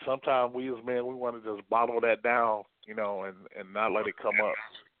 and sometimes we as men, we want to just bottle that down, and not let it come up.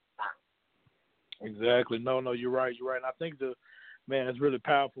 Exactly. No, you're right. And I think it's really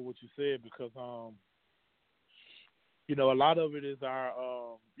powerful what you said, because a lot of it is our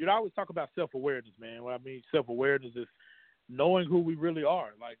I always talk about self-awareness, man. What I mean, self-awareness is knowing who we really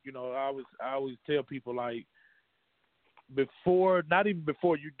are. Like, I always tell people, like, not even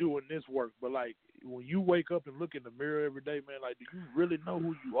before you doing this work, but like when you wake up and look in the mirror every day, man, like, do you really know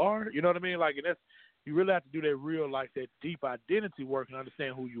who you are? You know what I mean? Like, and you really have to do that real, like, that deep identity work and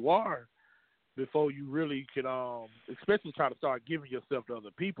understand who you are before you really can, especially try to start giving yourself to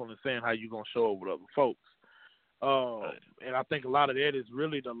other people and saying how you're going to show up with other folks. And I think a lot of that is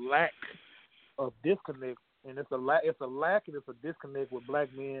really the lack of disconnect, and it's a lack and it's a disconnect with black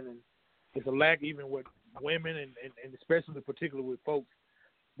men, and it's a lack even with women, and especially particularly with folks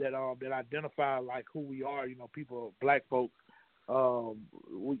that identify like who we are, people, black folks.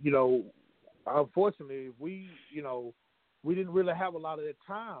 Unfortunately, we didn't really have a lot of that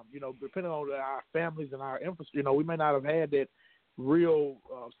time, depending on our families and our infrastructure. We may not have had that real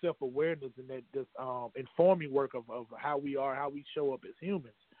self-awareness and that just informing work of how we are, how we show up as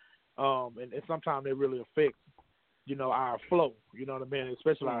humans. and sometimes it really affects, our flow. You know what I mean?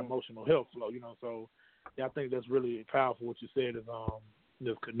 Especially our emotional health flow. So yeah, I think that's really powerful. What you said is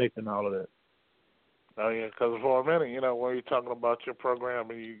just connecting all of that. Oh yeah, because for a minute, when you're talking about your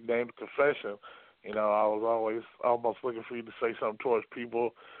program and you named Confession, I was always almost looking for you to say something towards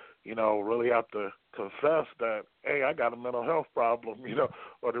people, really have to confess that, hey, I got a mental health problem,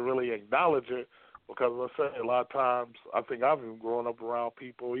 or to really acknowledge it. Because let's say a lot of times, I think I've even grown up around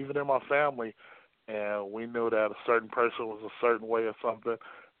people, even in my family, and we knew that a certain person was a certain way or something,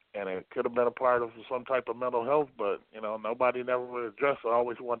 and it could have been a part of some type of mental health, but, nobody never really addressed it. I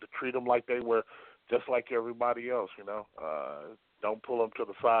always wanted to treat them like they were just like everybody else, Don't pull them to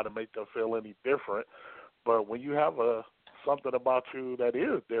the side and make them feel any different. But when you have something about you that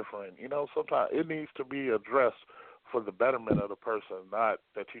is different, sometimes it needs to be addressed for the betterment of the person, not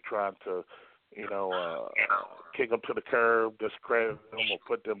that you're trying to, kick them to the curb, discredit them, or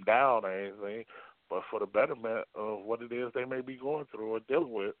put them down or anything, but for the betterment of what it is they may be going through or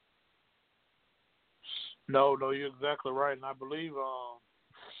dealing with. No, you're exactly right, and I believe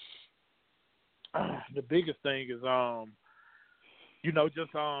the biggest thing is you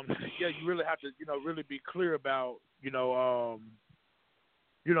really have to really be clear about your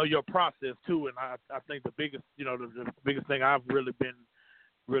process too, and I think the biggest the biggest thing I've really been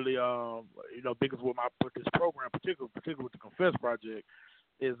biggest with this program, particularly with the Confess Project,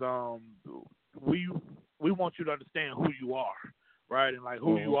 is we want you to understand who you are, right, and like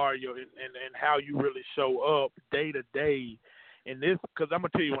who you are, and how you really show up day to day. In this, because I'm gonna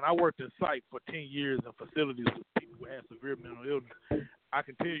tell you, when I worked in psych for 10 years in facilities with people who had severe mental illness, I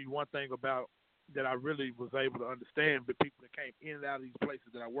can tell you one thing about that I really was able to understand. But people that came in and out of these places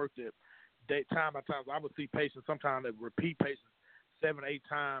that I worked at, time by time, I would see patients sometimes that repeat patients 7, 8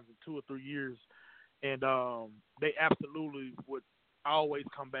 times in 2 or 3 years, and they absolutely would always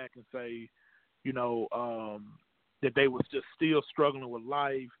come back and say, that they was just still struggling with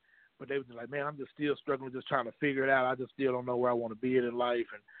life. But they was like, man, I'm just still struggling, just trying to figure it out. I just still don't know where I want to be in life,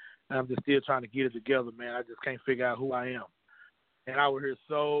 and I'm just still trying to get it together, man. I just can't figure out who I am. And I would hear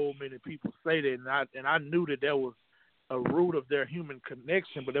so many people say that, and I knew that there was a root of their human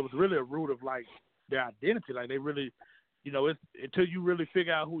connection, but there was really a root of like their identity. Like they really, it's until you really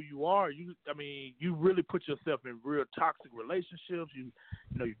figure out who you are, you really put yourself in real toxic relationships. You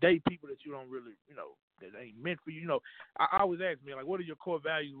date people that you don't really, that ain't meant for you. I always ask me, like, what are your core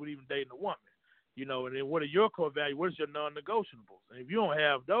values with even dating a woman? And then what are your core values? What is your non-negotiables? And if you don't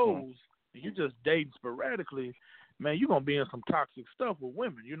have those, and you just dating sporadically, man, you're gonna be in some toxic stuff with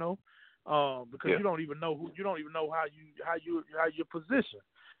women, because you don't even know how you're positioned.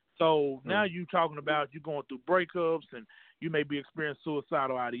 So now you talking about you going through breakups, and you may be experiencing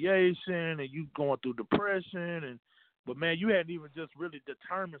suicidal ideation, and you going through depression, but man, you hadn't even just really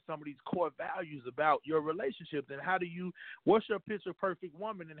determined some of these core values about your relationships, and what's your picture perfect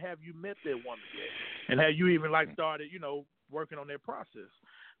woman, and have you met that woman yet, and have you even started working on that process?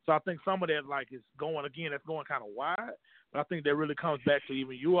 So I think some of that is going kind of wide, but I think that really comes back to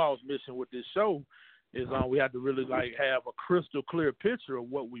even you all's mission with this show. Is we have to really have a crystal clear picture of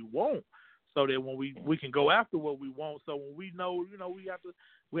what we want, so that when we can go after what we want. So when we know, we have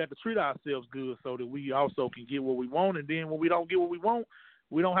to treat ourselves good, so that we also can get what we want. And then when we don't get what we want,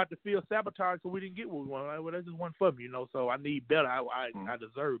 we don't have to feel sabotaged, so we didn't get what we want. Like, well, that just wasn't for me, So I need better. I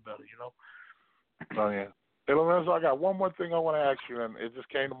deserve better, Oh yeah. Hey, Lorenzo, I got one more thing I want to ask you, and it just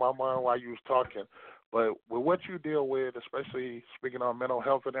came to my mind while you was talking. But with what you deal with, especially speaking on mental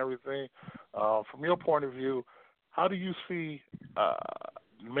health and everything, from your point of view, how do you see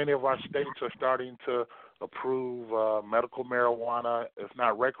many of our states are starting to approve medical marijuana, if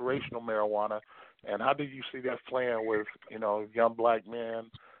not recreational marijuana, and how do you see that playing with, young black men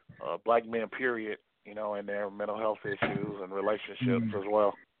period, and their mental health issues and relationships as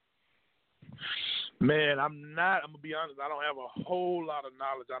well? Man, I'm going to be honest, I don't have a whole lot of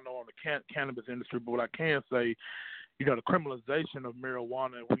knowledge, I know, on the cannabis industry, but what I can say, the criminalization of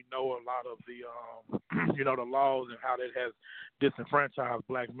marijuana, we know a lot of the, the laws and how that has disenfranchised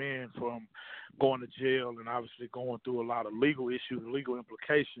black men from going to jail and obviously going through a lot of legal issues, legal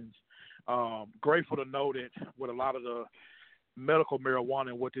implications. Grateful to know that with a lot of the medical marijuana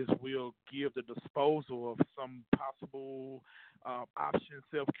and what this will give the disposal of some possible options,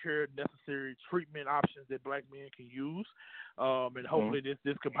 self-care, necessary treatment options that black men can use, and hopefully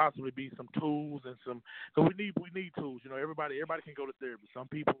this could possibly be some tools and some. Because we need tools. Everybody can go to therapy. Some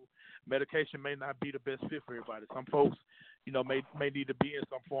people, medication may not be the best fit for everybody. Some folks, may need to be in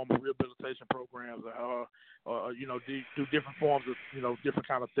some form of rehabilitation programs or do different forms of, different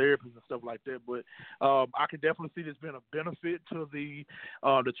kind of therapies and stuff like that. But I can definitely see this being a benefit to the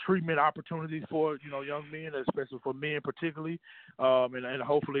treatment opportunities for, young men, especially for men particularly. And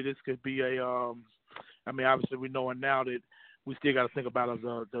hopefully this could be obviously we know now that we still got to think about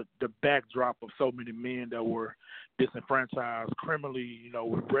the backdrop of so many men that were disenfranchised criminally,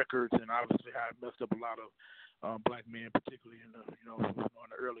 with records, and obviously how it messed up a lot of black men, particularly in the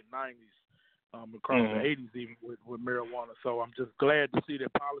early 90s, across the 80s even with marijuana. So I'm just glad to see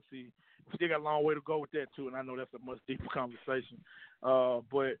that policy. We still got a long way to go with that too, and I know that's a much deeper conversation.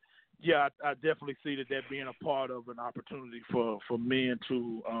 But yeah, I definitely see that being a part of an opportunity for men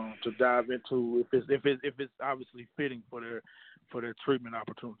to dive into if it's obviously fitting for their treatment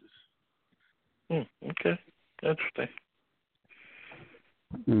opportunities. Okay, interesting.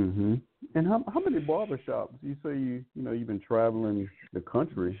 Mhm. And how many barbershops? You say you've been traveling the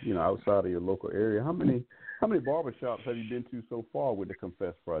country, outside of your local area. How many barbershops have you been to so far with the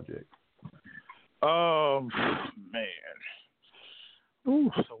Confess Project? Man.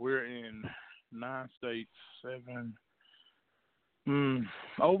 Ooh, so we're in 9 states, 7,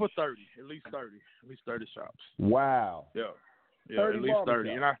 over 30, at least 30 shops. Wow. Yeah, at least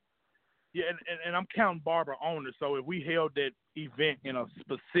 30. And and I'm counting barber owners. So if we held that event in a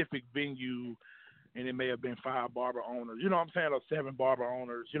specific venue, and it may have been 5 barber owners, you know what I'm saying, or 7 barber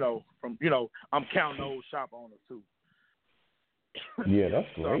owners, I'm counting those shop owners too. Yeah, that's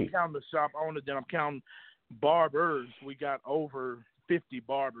great. So I'm counting the shop owners, then I'm counting barbers. We got over 50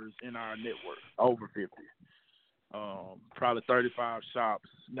 barbers in our network, over 50. Probably 35 shops.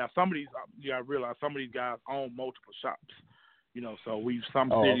 Now, some of these, you gotta realize, some of these guys own multiple shops. So cities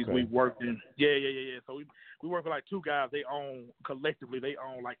okay. we worked in. Yeah. So we work with like 2 guys. They own collectively. They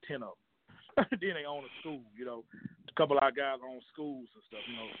own like 10 of them. Then they own a school. A couple of our guys own schools and stuff.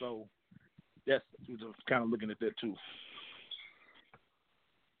 So that's we're just kind of looking at that too.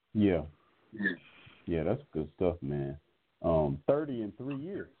 Yeah, that's good stuff, man. 30 in 3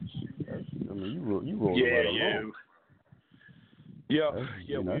 years. You rolled right along. Yeah.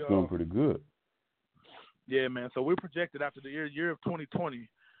 That's going pretty good. Yeah, man. So we're projected after the year of 2020,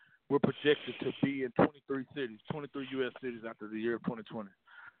 we're projected to be in 23 cities, 23 U.S. cities after the year of 2020.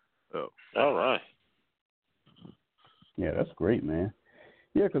 All right. Yeah, that's great, man.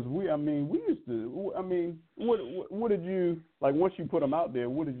 Yeah, because we used to. What did you like once you put them out there?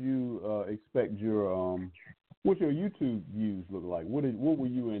 What did you expect what's your YouTube views look like? What were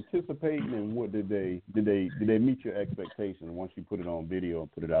you anticipating, and what did they meet your expectations once you put it on video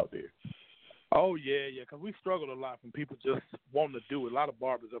and put it out there? Oh yeah, because we struggled a lot from people just wanting to do it. A lot of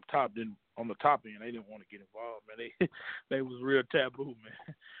barbers up top on the top end, they didn't want to get involved, man. They was real taboo,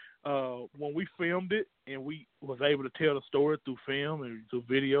 man. When we filmed it and we was able to tell the story through film and through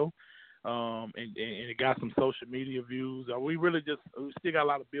video, and it got some social media views. We still got a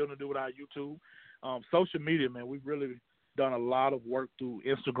lot of building to do with our YouTube. Social media, man, we've really done a lot of work through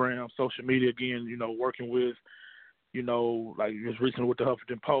Instagram, social media again, working with, like just recently with the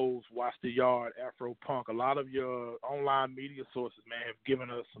Huffington Post, Watch the Yard, Afro Punk. A lot of your online media sources, man, have given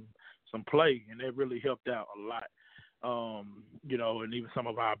us some play, and that really helped out a lot. And even some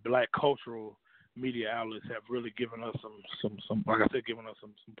of our black cultural media outlets have really given us some like I said, given us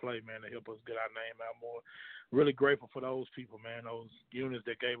some play, man, to help us get our name out more. Really grateful for those people, man, those units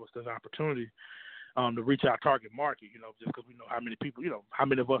that gave us this opportunity to reach our target market, just because we know how many people, how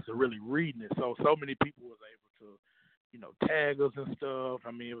many of us are really reading it. So many people was able to, tag us and stuff.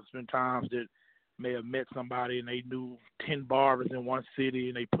 It was been times that may have met somebody and they knew 10 barbers in one city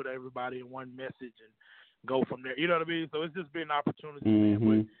and they put everybody in one message and go from there. You know what I mean? So it's just been an opportunity,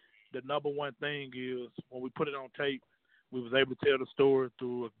 man. But the number one thing is when we put it on tape, we was able to tell the story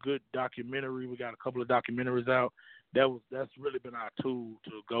through a good documentary. We got a couple of documentaries out. That's really been our tool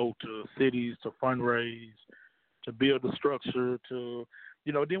to go to cities, to fundraise, to build the structure, to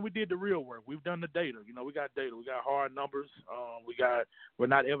then we did the real work. We've done the data. We got data. We got hard numbers. We're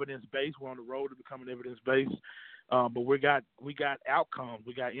not evidence based. We're on the road to becoming evidence based. But we got outcomes.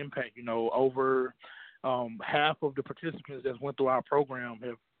 We got impact. Over half of the participants that went through our program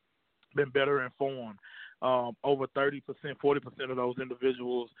have been better informed. Over 30%, 40% of those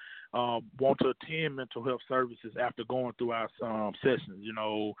individuals want to attend mental health services after going through our sessions.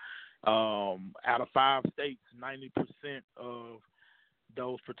 Out of 5 states, 90% of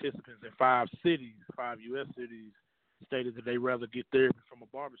those participants in 5 U.S. cities, stated that they'd rather get therapy from a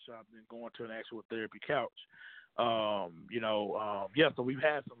barbershop than going to an actual therapy couch. So we've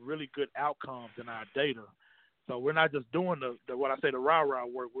had some really good outcomes in our data. So we're not just doing the what I say the rah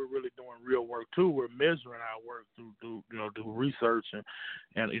work. We're really doing real work too. We're measuring our work through research and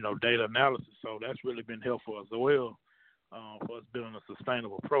data analysis. So that's really been helpful as well for us building a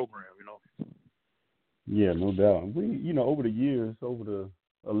sustainable program. Yeah, no doubt. We over the years, over the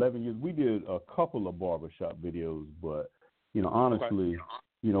 11 years, we did a couple of barbershop videos, but honestly,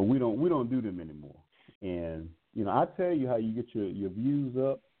 we don't do them anymore. And I tell you how you get your views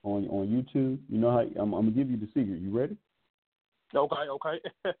up on YouTube. You know how I'm gonna give you the secret. You ready? Okay.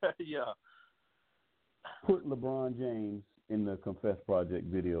 Yeah. Put LeBron James in the Confess Project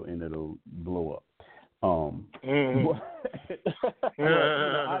video, and it'll blow up.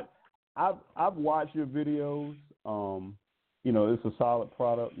 I've watched your videos. It's a solid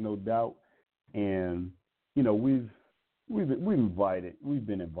product, no doubt. And we've been invited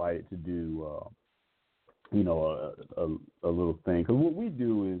to do a little thing, because what we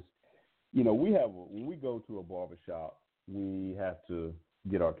do is when we go to a barbershop, we have to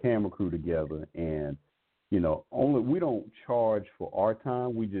get our camera crew together, and we don't charge for our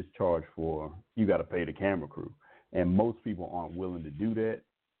time. We just charge for, you got to pay the camera crew, and most people aren't willing to do that.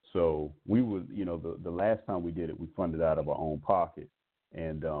 So we would, the last time we did it, we funded out of our own pocket,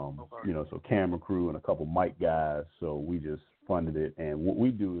 and so camera crew and a couple mic guys. So we just funded it, and what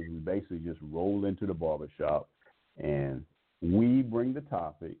we do is we basically just roll into the barbershop, and we bring the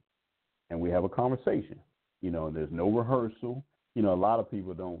topic, and we have a conversation. There's no rehearsal. A lot of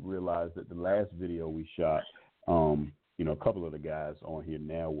people don't realize that the last video we shot, a couple of the guys on here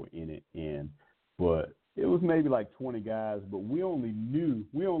now were in it, but it was maybe like 20 guys, but we only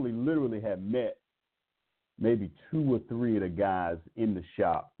literally had met maybe 2 or 3 of the guys in the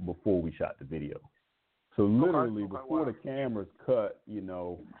shop before we shot the video. So literally before the cameras cut,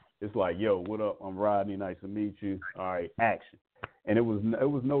 it's like, yo, what up? I'm Rodney. Nice to meet you. All right, action. And it was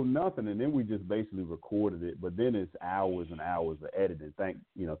no nothing, and then we just basically recorded it. But then it's hours and hours of editing.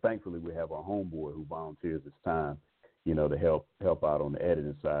 Thankfully we have our homeboy who volunteers his time, to help out on the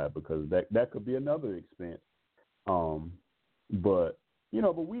editing side, because that could be another expense. But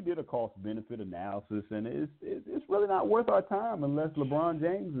we did a cost benefit analysis, and it's really not worth our time unless LeBron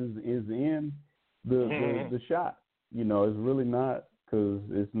James is in the shot. It's really not, because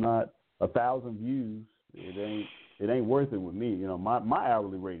it's not 1,000 views. It ain't worth it with me. My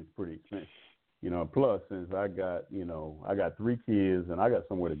hourly rate is pretty expensive. Plus since I got 3 kids and I got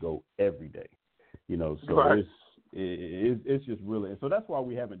somewhere to go every day. So it's just really, and so that's why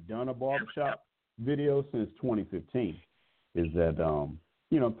we haven't done a barbershop video since 2015. Is that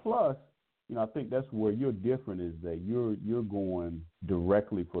plus I think that's where you're different, is that you're going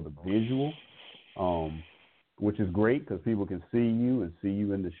directly for the visual, which is great because people can see you and see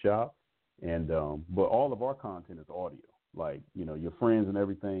you in the shop. And but all of our content is audio. Like, your friends and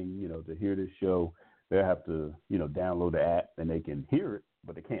everything, to hear this show, they have to, download the app and they can hear it,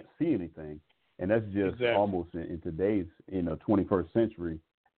 but they can't see anything. And that's just almost in today's 21st century.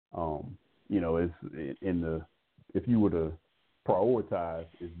 It's if you were to prioritize,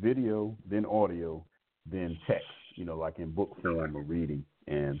 it's video, then audio, then text. Like in book form or reading,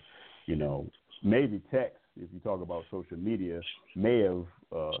 and maybe text, if you talk about social media, may have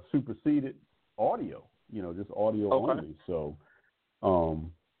superseded audio, just audio only. So,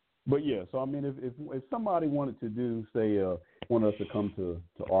 but yeah, so I mean, if somebody wanted to do, say, want us to come to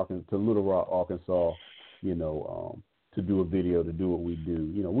Little Rock, Arkansas, to do a video, to do what we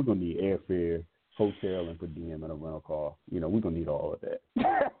do, we're gonna need airfare, hotel, and per diem, and a rental car. We're gonna need all of that.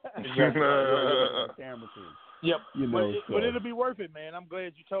 Camera crew. Yep. But it'll be worth it, man. I'm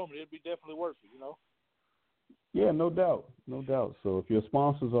glad you told me. It'll be definitely worth it. Yeah, no doubt. So if your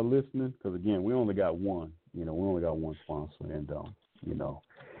sponsors are listening, because again, we only got one. We only got one sponsor, and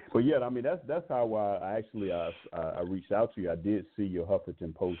But yeah, I mean that's how I reached out to you. I did see your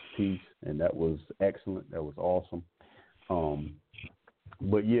Huffington Post piece, and that was excellent. That was awesome.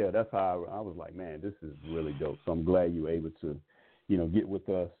 But yeah, that's how I was like, man, this is really dope. So I'm glad you were able to, get with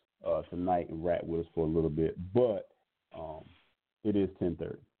us tonight and rap with us for a little bit. But it is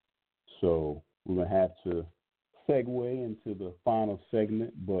 10:30, so we're gonna have to segue into the final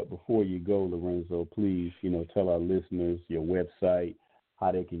segment. But before you go, Lorenzo, please, tell our listeners your website,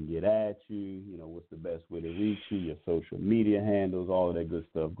 how they can get at you, what's the best way to reach you, your social media handles, all of that good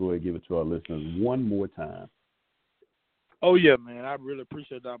stuff. Go ahead, give it to our listeners one more time. Oh, yeah, man. I really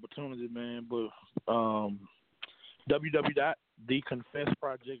appreciate the opportunity, man. But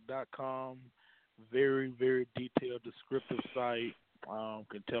www.theconfessproject.com, very, very detailed, descriptive site.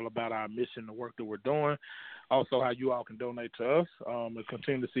 Can tell about our mission, the work that we're doing, also how you all can donate to us and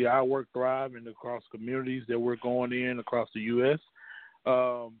continue to see our work thrive and across communities that we're going in across the U.S.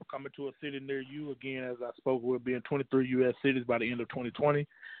 coming to a city near you. Again, as I spoke, we'll be in 23 U.S. cities by the end of 2020,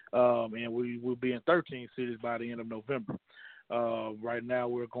 and we will be in 13 cities by the end of November. Right now,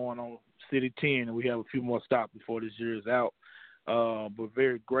 we're going on City 10, and we have a few more stops before this year is out. We're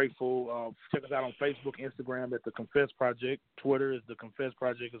very grateful. Check us out on Facebook, Instagram at The Confess Project. Twitter is The Confess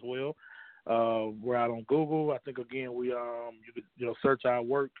Project as well. We're out on Google. I think, again, we you could search our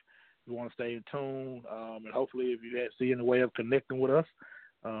work. You want to stay in tune, and hopefully if you see any way of connecting with us,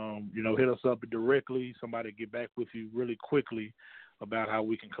 hit us up directly. Somebody get back with you really quickly about how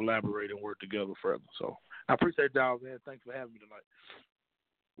we can collaborate and work together further. So I appreciate y'all, man. Thanks for having me tonight.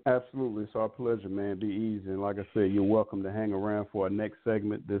 Absolutely. It's our pleasure, man. Be easy. And like I said, you're welcome to hang around for our next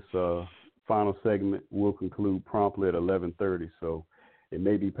segment. This final segment will conclude promptly at 11:30. So it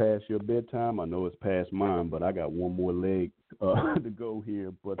may be past your bedtime. I know it's past mine, but I got one more leg to go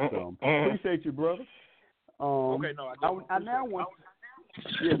here. But appreciate you, brother. Okay, no, I now want to,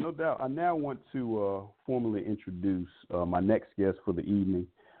 yeah, no doubt. I now want to formally introduce my next guest for the evening,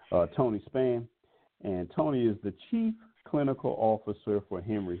 Tony Spann. And Tony is the Chief Clinical Officer for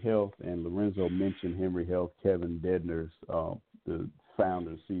Henry Health. And Lorenzo mentioned Henry Health, Kevin Dedner's the founder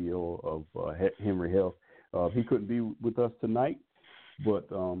and CEO of Henry Health. He couldn't be with us tonight, but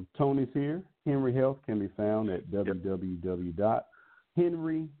Tony's here. Henry Health can be found at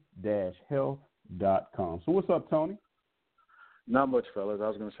www.henry-health.com. So what's up, Tony? Not much, fellas. I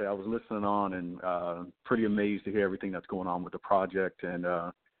was going to say I was listening on and pretty amazed to hear everything that's going on with the project, and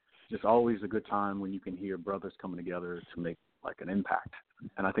just always a good time when you can hear brothers coming together to make like an impact.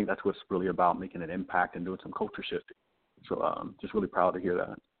 And I think that's what's really about, making an impact and doing some culture shifting. So just really proud to hear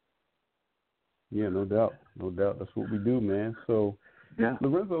that. Yeah, no doubt. No doubt. That's what we do, man. So yeah.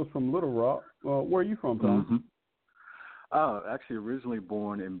 Lorenzo's from Little Rock. Where are you from, Tom? Mm-hmm. Actually originally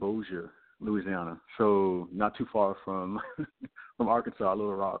born in Bossier, Louisiana. So not too far from from Arkansas,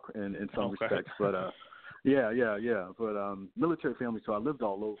 Little Rock in some respects. But yeah. But military family, so I lived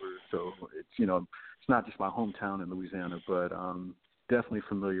all over. So it's it's not just my hometown in Louisiana, but definitely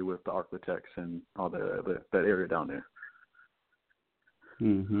familiar with the Arklatex and all that area down there.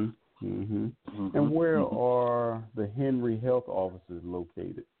 Mm-hmm. Mm-hmm. Mm-hmm. And where are the Henry Health offices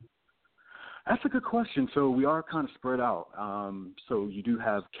located? That's a good question. So we are kind of spread out. So you do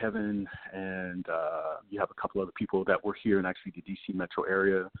have Kevin, and you have a couple other people that were here in actually the D.C. metro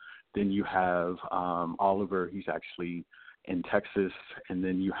area. Then you have Oliver. He's actually in Texas. And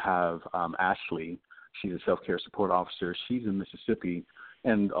then you have Ashley. She's a self-care support officer. She's in Mississippi.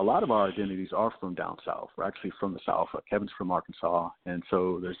 And a lot of our identities are from down south. We're actually from the South. Kevin's from Arkansas. And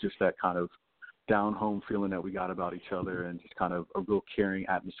so there's just that kind of down-home feeling that we got about each other, and just kind of a real caring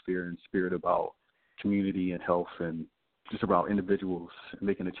atmosphere and spirit about community and health, and just about individuals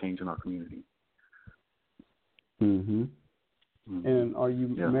making a change in our community. Mm-hmm. And are you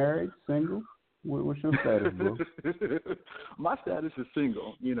married, single? What's your status, bro? My status is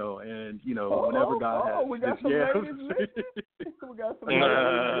single, and whenever God has. We got some ladies. We got some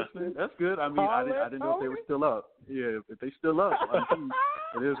ladies. That's good. I mean, I didn't know if they were still up. Yeah, if they still up,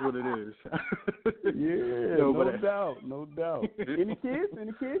 it is what it is. Yeah, no doubt. Any kids?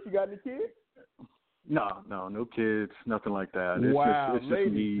 You got any kids? No kids, nothing like that. Wow, it's just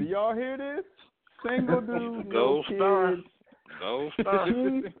ladies, me. Do y'all hear this? Single dude, no kids.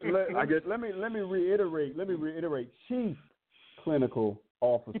 I guess let me reiterate. Chief Clinical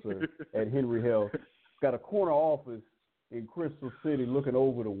Officer at Henry Health, got a corner office in Crystal City, looking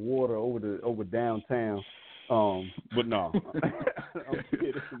over the water, over downtown. But no, I'm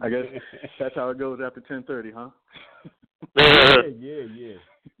kidding. I guess that's how it goes after 10:30, huh?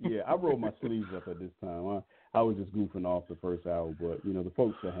 Yeah. I rolled my sleeves up at this time. I was just goofing off the first hour, but the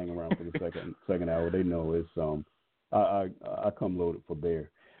folks that hang around for the second hour, they know it's I come loaded for bear.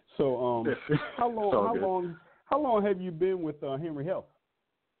 So how long have you been with Henry Health?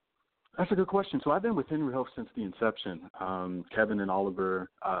 That's a good question. So I've been with Henry Health since the inception. Kevin and Oliver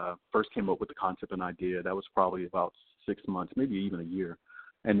first came up with the concept and idea. That was probably about 6 months, maybe even a year.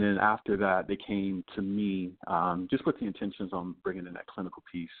 And then after that, they came to me just with the intentions on bringing in that clinical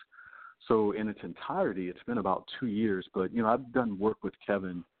piece. So in its entirety, it's been about 2 years. But, I've done work with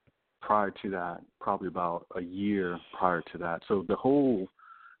Kevin prior to that, probably about a year prior to that. So the whole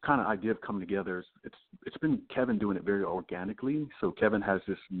kind of idea of coming together, it's been Kevin doing it very organically. So Kevin has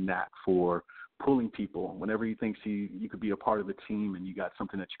this knack for pulling people. Whenever he thinks you could be a part of the team and you got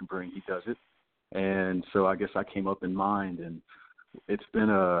something that you can bring, he does it. And so I guess I came up in mind, and it's been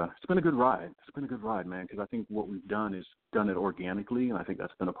a good ride. It's been a good ride, man, because I think what we've done is done it organically, and I think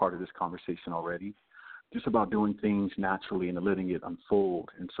that's been a part of this conversation already. Just about doing things naturally and letting it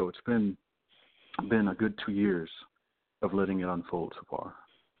unfold. And so it's been a good 2 years. of letting it unfold so far.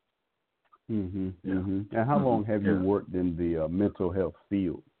 Mm-hmm. Yeah. Mm-hmm. And how long have you worked in the mental health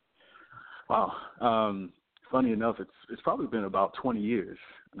field? Wow. Funny enough, it's probably been about 20 years.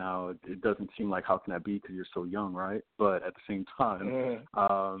 Now, it doesn't seem like how can that be because you're so young, right? But at the same time,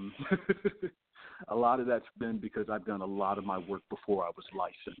 a lot of that's been because I've done a lot of my work before I was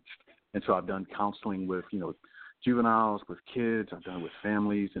licensed. And so I've done counseling with, juveniles, with kids. I've done it with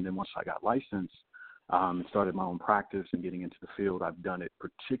families. And then once I got licensed and started my own practice and getting into the field, I've done it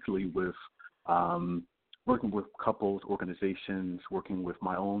particularly with working with couples, organizations, working with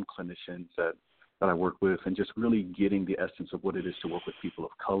my own clinicians that I work with, and just really getting the essence of what it is to work with people of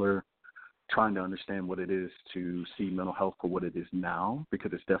color, trying to understand what it is to see mental health for what it is now,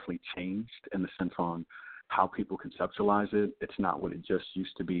 because it's definitely changed in the sense on how people conceptualize it. It's not what it just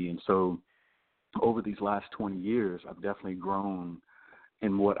used to be. And so over these last 20 years, I've definitely grown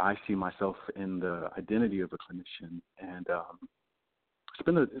in what I see myself in the identity of a clinician. And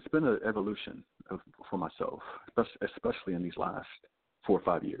it's been an evolution for myself, especially in these last 4 or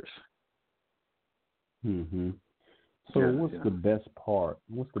 5 years. Mm-hmm. So what's the best part?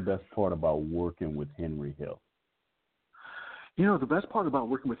 What's the best part about working with Henry Health? The best part about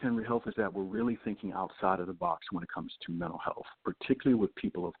working with Henry Health is that we're really thinking outside of the box when it comes to mental health, particularly with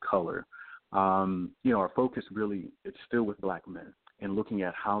people of color. Our focus really, it's still with Black men and looking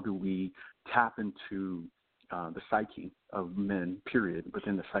at how do we tap into the psyche of men, period,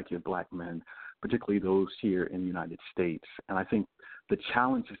 within the psyche of Black men, particularly those here in the United States. And I think the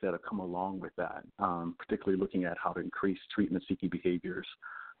challenges that have come along with that, particularly looking at how to increase treatment-seeking behaviors,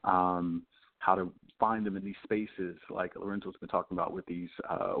 how to find them in these spaces like Lorenzo's been talking about with these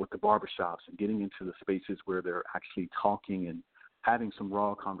with the barbershops, and getting into the spaces where they're actually talking and having some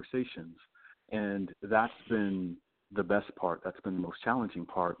raw conversations. And that's been the best part. That's been the most challenging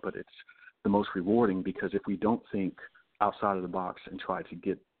part, but it's the most rewarding, because if we don't think outside of the box and try to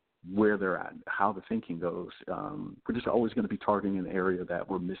get where they're at, how the thinking goes, we're just always going to be targeting an area that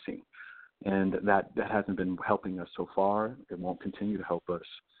we're missing. And that hasn't been helping us so far. It won't continue to help us.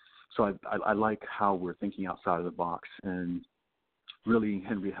 So I like how we're thinking outside of the box. And really,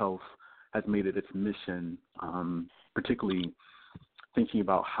 Henry Health has made it its mission, particularly thinking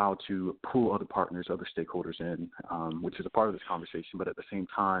about how to pull other partners, other stakeholders in, which is a part of this conversation, but at the same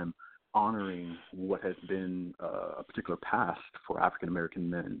time, honoring what has been a particular past for African-American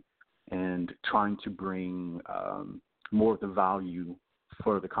men and trying to bring more of the value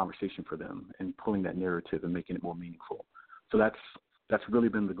for the conversation for them and pulling that narrative and making it more meaningful. So that's really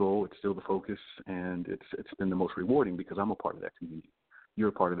been the goal. It's still the focus, and it's been the most rewarding because I'm a part of that community. You're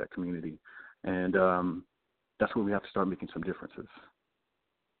a part of that community. And that's where we have to start making some differences.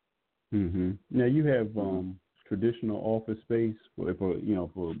 Mm-hmm. Now, you have traditional office space for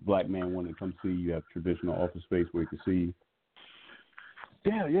a Black man wanting to come see you. Have traditional office space where you can see.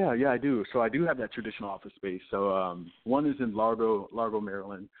 Yeah, I do. So I do have that traditional office space. So one is in Largo,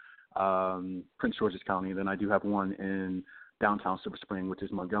 Maryland, Prince George's County, and then I do have one in downtown Silver Spring, which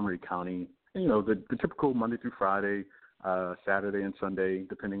is Montgomery County. And, the typical Monday through Friday, Saturday and Sunday,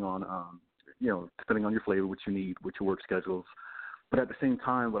 depending on your flavor, what you need, what your work schedules. But at the same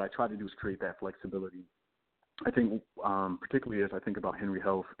time, what I try to do is create that flexibility. I think particularly as I think about Henry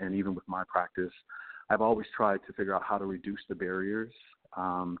Health and even with my practice, I've always tried to figure out how to reduce the barriers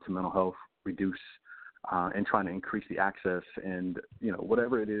to mental health, and trying to increase the access. And,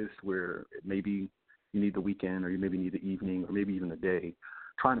 whatever it is where maybe you need the weekend or you maybe need the evening or maybe even the day,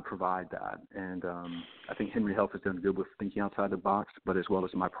 trying to provide that. And I think Henry Health has done good with thinking outside the box, but as well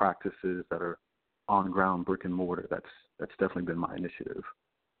as my practices that are on ground, brick and mortar, that's definitely been my initiative.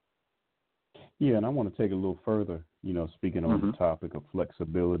 Yeah, and I want to take it a little further, speaking on the topic of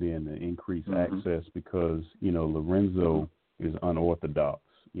flexibility and the increased access, because, Lorenzo is unorthodox.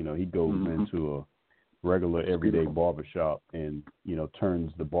 He goes into a regular everyday barbershop and,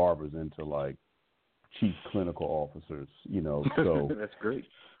 turns the barbers into like chief clinical officers, so that's great.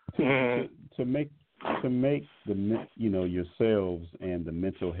 To make the, yourselves and the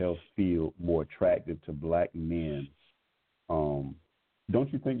mental health field more attractive to Black men,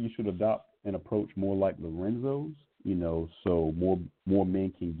 don't you think you should adopt an approach more like Lorenzo's, so more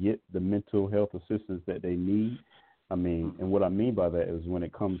men can get the mental health assistance that they need? I mean, and what I mean by that is when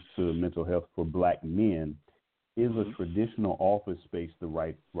it comes to mental health for Black men, is a traditional office space the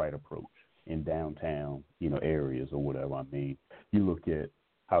right approach in downtown, areas or whatever? I mean, you look at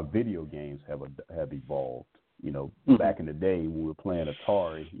how video games have evolved. Back in the day when we were playing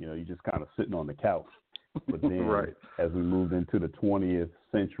Atari, you're just kind of sitting on the couch. But then as we moved into the 20th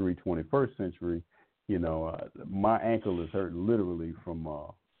century, 21st century, my ankle is hurt literally from,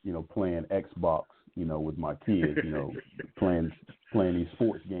 playing Xbox, with my kids, playing these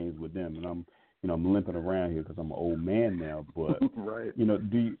sports games with them, and I'm limping around here because I'm an old man now. But right.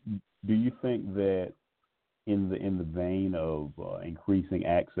 Do you think that in the vein of increasing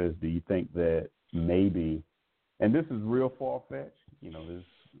access, do you think that maybe, and this is real far fetched, this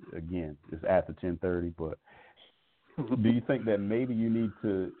again, it's after 10:30, but do you think that maybe you need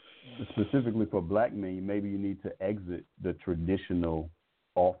to, specifically for black men, maybe you need to exit the traditional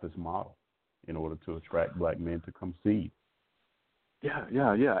office model in order to attract black men to come see you?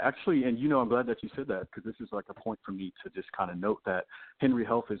 Yeah. Actually, and I'm glad that you said that, because this is like a point for me to just kind of note that Henry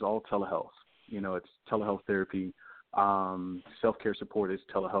Health is all telehealth. It's telehealth therapy. Self-care support is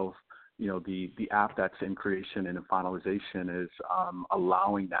telehealth. The app that's in creation and in finalization is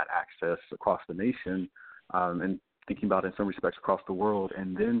allowing that access across the nation, and thinking about it in some respects across the world,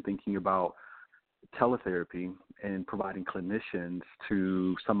 and then thinking about teletherapy and providing clinicians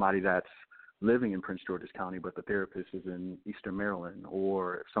to somebody that's living in Prince George's County, but the therapist is in Eastern Maryland,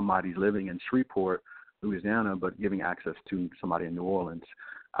 or if somebody's living in Shreveport, Louisiana, but giving access to somebody in New Orleans.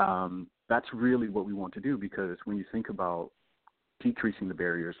 That's really what we want to do, because when you think about decreasing the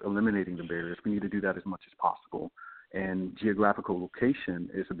barriers, eliminating the barriers, we need to do that as much as possible. And geographical location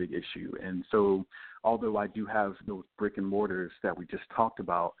is a big issue. And so although I do have those brick and mortars that we just talked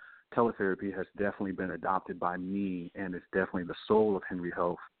about, teletherapy has definitely been adopted by me, and it's definitely the soul of Henry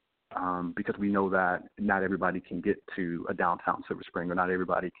Health, because we know that not everybody can get to a downtown Silver Spring, or not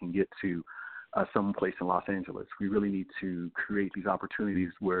everybody can get to some place in Los Angeles. We really need to create these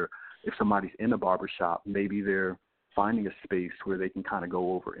opportunities where if somebody's in a barbershop, maybe they're finding a space where they can kind of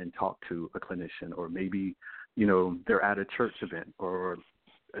go over and talk to a clinician, or maybe, they're at a church event or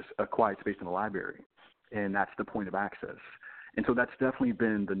a quiet space in a library, and that's the point of access. And so that's definitely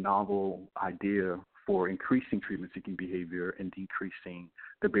been the novel idea for increasing treatment-seeking behavior and decreasing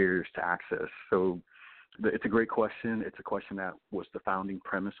the barriers to access. So it's a great question. It's a question that was the founding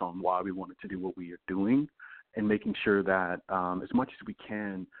premise on why we wanted to do what we are doing, and making sure that as much as we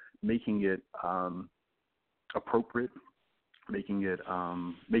can, making it appropriate, making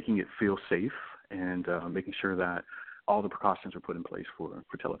it feel safe, and making sure that all the precautions are put in place for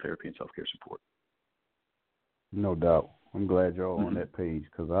teletherapy and self-care support. No doubt. I'm glad y'all on that page,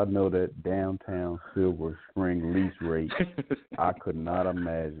 because I know that downtown Silver Spring lease rate, I could not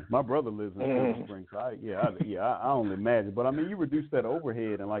imagine. My brother lives in Silver Spring, so I only imagine. But I mean, you reduce that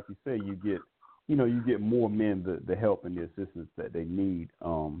overhead, and like you say, you get more men the help and the assistance that they need.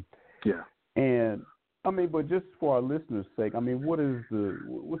 And I mean, but just for our listeners' sake, I mean,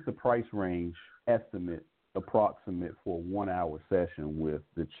 what's the price range approximate for a 1 hour session with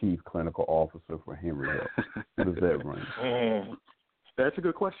the chief clinical officer for Henry Health? What does that range? That's a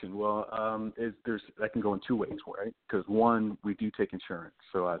good question. Well, that can go in two ways, right? Because one, we do take insurance,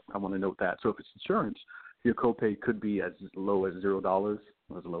 so I want to note that. So if it's insurance, your copay could be as low as $0, or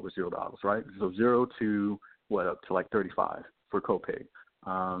as low as $0, right? So 0 to up to like $35 for copay,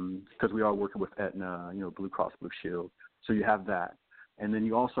 because we are working with Aetna, Blue Cross Blue Shield. So you have that. And then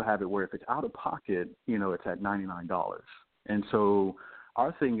you also have it where if it's out of pocket, it's at $99. And so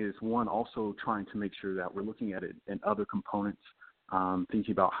our thing is, one, also trying to make sure that we're looking at it in other components,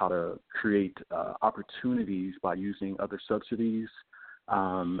 thinking about how to create opportunities by using other subsidies,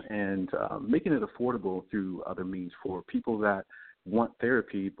 and making it affordable through other means for people that want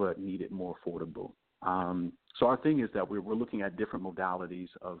therapy but need it more affordable. So our thing is that we're looking at different modalities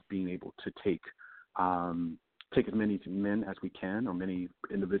of being able to take as many men as we can, or many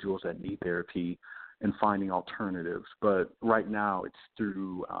individuals that need therapy, and finding alternatives. But right now it's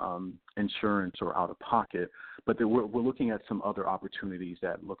through insurance or out of pocket. But we're looking at some other opportunities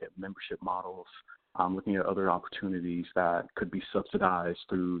that look at membership models, looking at other opportunities that could be subsidized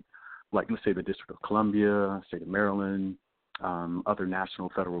through, like, let's say the District of Columbia, State of Maryland, other national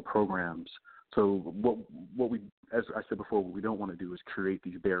federal programs. So what we, as I said before, what we don't want to do is create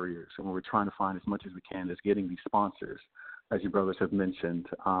these barriers. And what we're trying to find as much as we can is getting these sponsors, as your brothers have mentioned.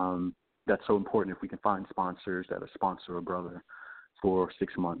 That's so important. If we can find sponsors that sponsor a brother for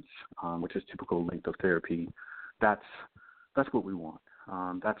 6 months, which is typical length of therapy, that's what we want.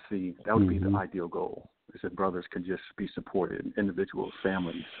 That would be the ideal goal, is that brothers can just be supported, individuals,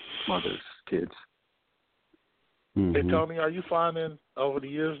 families, mothers, kids. Hey, Tony, are you finding over the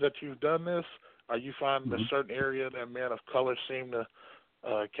years that you've done this, are you finding a certain area that men of color seem to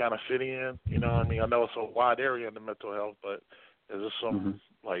kind of fit in? You know what I mean? I know it's a wide area in the mental health, but is there some,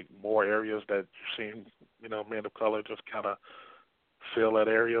 like, more areas that you've seen, men of color just kind of fill that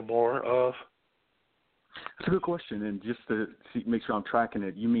area more of? That's a good question. And just to make sure I'm tracking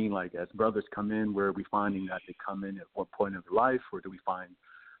it, you mean like as brothers come in, where are we finding that they come in at what point of their life, or do we find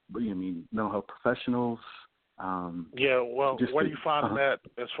mental health professionals? What do you find that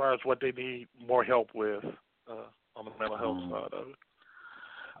as far as what they need more help with on the mental health side of it?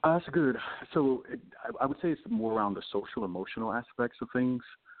 That's good. So I would say it's more around the social, emotional aspects of things.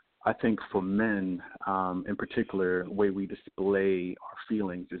 I think for men, in particular, the way we display our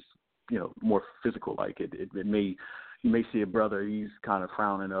feelings is, more physical. Like you may see a brother, he's kind of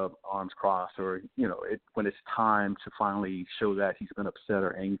frowning up, arms crossed, or when it's time to finally show that he's been upset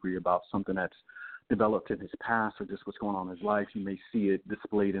or angry about something that's developed in his past or just what's going on in his life, you may see it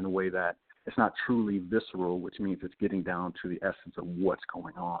displayed in a way that it's not truly visceral, which means it's getting down to the essence of what's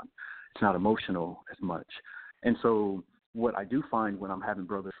going on. It's not emotional as much. And so what I do find when I'm having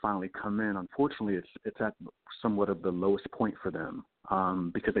brothers finally come in, unfortunately, it's at somewhat of the lowest point for them,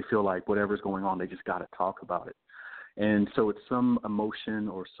 because they feel like whatever's going on, they just got to talk about it. And so it's some emotion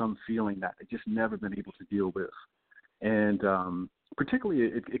or some feeling that they've just never been able to deal with. And particularly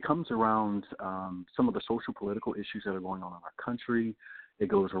it comes around some of the social political issues that are going on in our country. It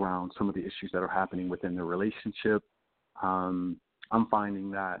goes around some of the issues that are happening within the relationship. I'm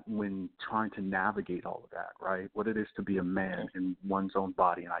finding that when trying to navigate all of that, right, what it is to be a man in one's own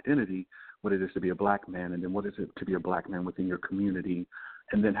body and identity, what it is to be a black man, and then what is it to be a black man within your community,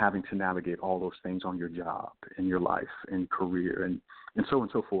 and then having to navigate all those things on your job, in your life, and career, and so on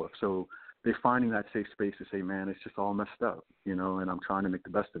and so forth. So they're finding that safe space to say, man, it's just all messed up, and I'm trying to make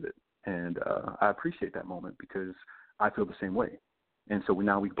the best of it. And I appreciate that moment because I feel the same way. And so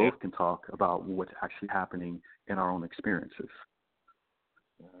we both can talk about what's actually happening in our own experiences.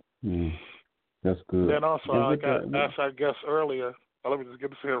 That's good. Then also, I asked our guest earlier, let me just get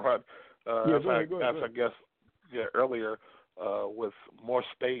this here right. Earlier, with more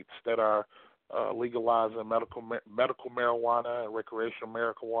states that are legalizing medical marijuana and recreational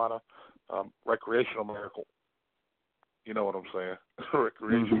marijuana, you know what I'm saying?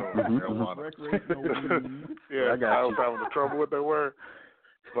 Recreational marijuana. I was having trouble with that word.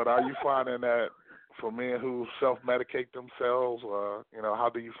 But are you finding that for men who self-medicate themselves, how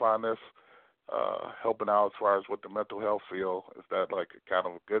do you find this helping out as far as with the mental health field? Is that like a kind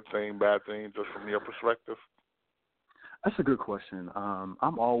of a good thing, bad thing, just from your perspective? That's a good question.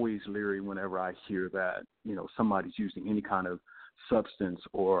 I'm always leery whenever I hear that, somebody's using any kind of substance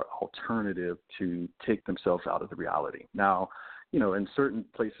or alternative to take themselves out of the reality. Now, in certain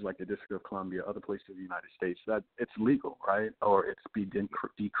places like the District of Columbia, other places in the United States, that it's legal, right? Or it's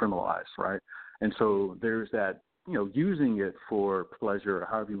decriminalized, right? And so there's that, using it for pleasure or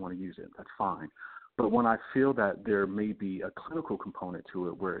however you want to use it, that's fine. But when I feel that there may be a clinical component to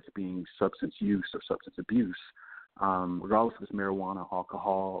it where it's being substance use or substance abuse, regardless if it's marijuana,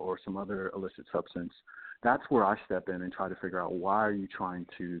 alcohol, or some other illicit substance, that's where I step in and try to figure out why are you trying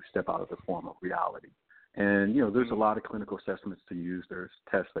to step out of the form of reality. And, there's a lot of clinical assessments to use. There's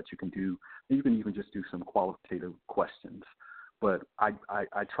tests that you can do. You can even just do some qualitative questions. But I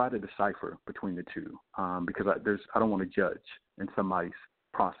try to decipher between the two because I don't want to judge in somebody's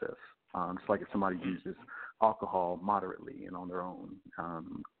process. It's like if somebody uses alcohol moderately and on their own.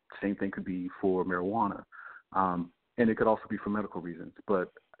 Same thing could be for marijuana. And it could also be for medical reasons.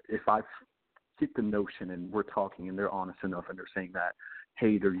 But if I get the notion and we're talking and they're honest enough and they're saying that,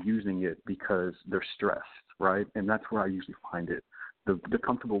 hey, they're using it because they're stressed, right? And that's where I usually find it. The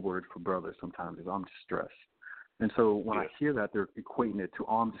comfortable word for brothers sometimes is I'm stressed. And so when I hear that, they're equating it to,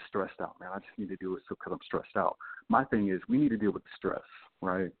 I'm just stressed out, man. I just need to do it because I'm stressed out. My thing is we need to deal with the stress,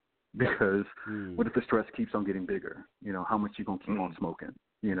 right? Because what if the stress keeps on getting bigger? How much you going to keep on smoking?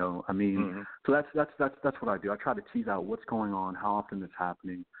 So that's what I do. I try to tease out what's going on, how often it's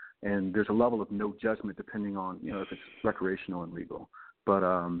happening, and there's a level of no judgment depending on, if it's recreational and legal. But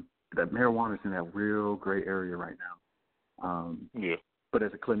that marijuana is in that real gray area right now. But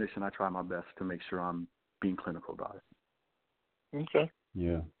as a clinician, I try my best to make sure I'm being clinical about it. Okay.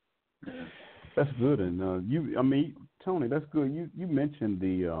 Yeah. That's good. And Tony, that's good. You mentioned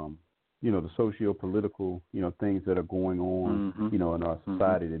the the socio-political, things that are going on, in our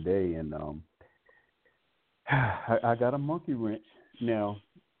society today. And I got a monkey wrench now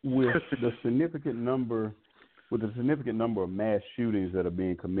with the significant number of mass shootings that are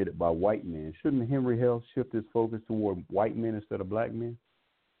being committed by white men. Shouldn't Henry Health shift its focus toward white men instead of black men?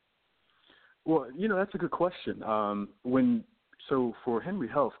 Well, that's a good question. So for Henry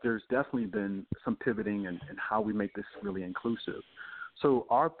Health, there's definitely been some pivoting in how we make this really inclusive. So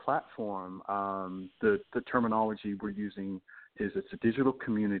our platform, the terminology we're using is it's a digital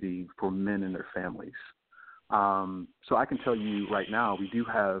community for men and their families. So I can tell you right now, we do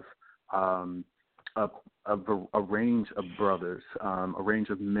have a range of brothers, a range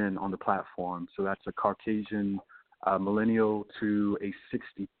of men on the platform. So that's a Caucasian millennial to a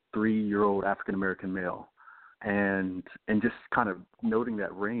 3-year-old African American male, and just kind of noting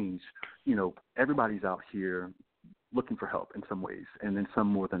that range. Everybody's out here looking for help in some ways, and then some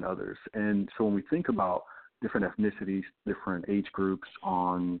more than others. And so when we think about different ethnicities, different age groups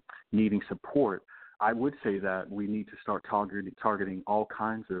on needing support, I would say that we need to start targeting all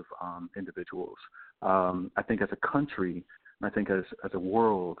kinds of individuals. I think as a country, and I think as a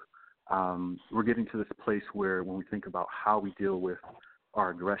world, we're getting to this place where when we think about how we deal with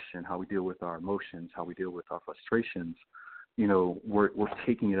our aggression, how we deal with our emotions, how we deal with our frustrations, we're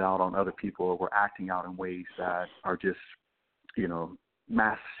taking it out on other people, or we're acting out in ways that are just,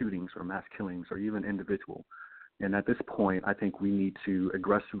 mass shootings or mass killings or even individual. And at this point, I think we need to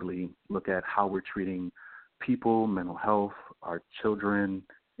aggressively look at how we're treating people, mental health, our children,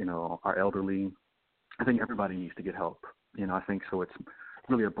 our elderly. I think everybody needs to get help. I think so. It's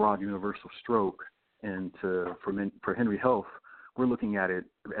really a broad universal stroke. And for Henry Health, we're looking at it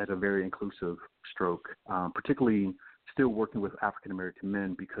as a very inclusive stroke, particularly still working with African American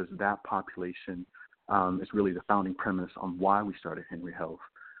men, because that population is really the founding premise on why we started Henry Health.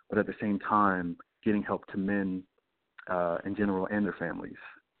 But at the same time, getting help to men in general and their families.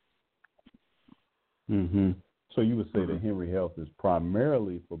 Mm-hmm. So you would say that Henry Health is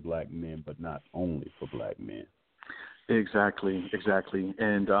primarily for black men, but not only for black men. Exactly.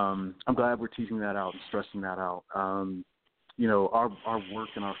 And I'm glad we're teasing that out and stressing that out. Our work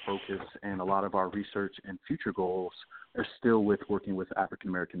and our focus and a lot of our research and future goals are still with working with African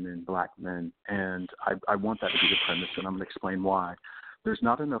American men, black men. And I want that to be the premise, and I'm going to explain why. There's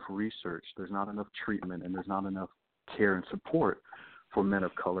not enough research, there's not enough treatment, and there's not enough care and support for men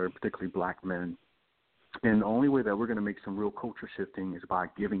of color, particularly black men. And the only way that we're going to make some real culture shifting is by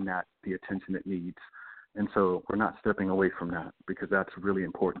giving that the attention it needs. And so we're not stepping away from that, because that's really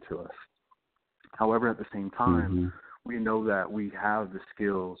important to us. However, at the same time, we know that we have the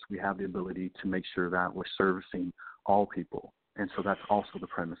skills, we have the ability to make sure that we're servicing all people. And so that's also the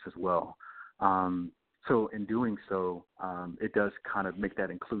premise as well. So in doing so, it does kind of make that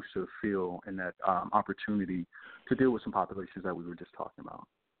inclusive feel and that opportunity to deal with some populations that we were just talking about.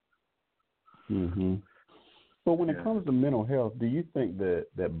 Mm-hmm. But when it comes to mental health, do you think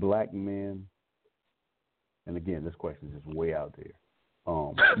that black men, and again, this question is just way out there,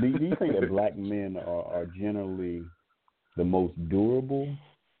 do you think that black men are generally the most durable?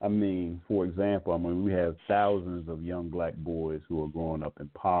 I mean, for example, we have thousands of young black boys who are growing up in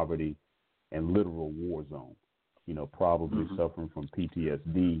poverty and literal war zones, probably suffering from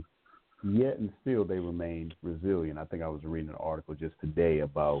PTSD, yet and still they remain resilient. I think I was reading an article just today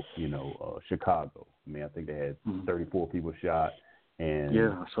about, Chicago. I think they had 34 people shot and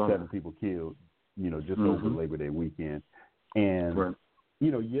 7 people killed, just over Labor Day weekend. And,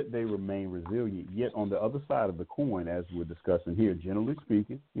 yet they remain resilient. Yet on the other side of the coin, as we're discussing here, generally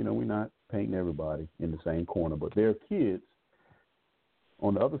speaking, we're not painting everybody in the same corner, but there are kids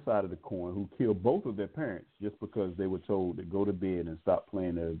on the other side of the coin who kill both of their parents just because they were told to go to bed and stop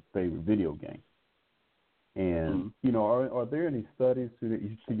playing their favorite video game. And, are there any studies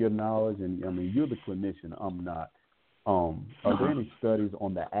to your knowledge? And, you're the clinician, I'm not. Are there any studies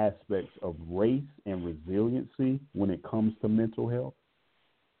on the aspects of race and resiliency when it comes to mental health?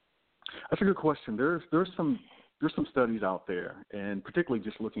 That's a good question. There's some studies out there, and particularly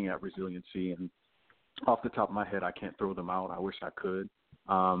just looking at resiliency. And off the top of my head, I can't throw them out. I wish I could.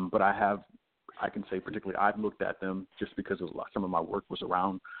 But I can say particularly I've looked at them just because some of my work was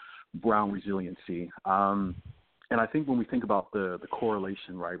around resiliency. And I think when we think about the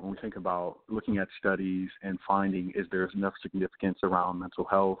correlation, right, when we think about looking at studies and finding is there enough significance around mental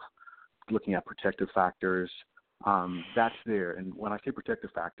health, looking at protective factors, that's there. And when I say protective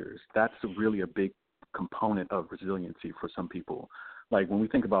factors, that's really a big component of resiliency for some people. Like when we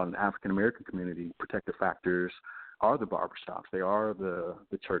think about an African-American community, protective factors are the barbershops, they are the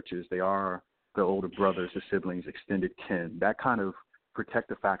churches, they are the older brothers, the siblings, extended kin. That kind of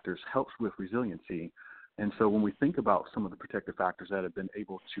protective factors helps with resiliency. And so when we think about some of the protective factors that have been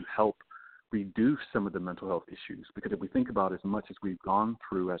able to help reduce some of the mental health issues, because if we think about as much as we've gone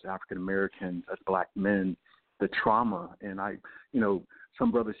through as African Americans, as black men, the trauma, and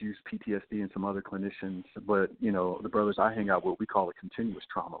some brothers use PTSD and some other clinicians, but, the brothers I hang out with, we call it continuous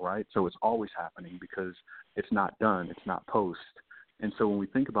trauma, right? So it's always happening because it's not done, it's not post. And so when we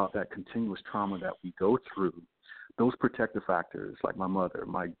think about that continuous trauma that we go through, those protective factors, like my mother,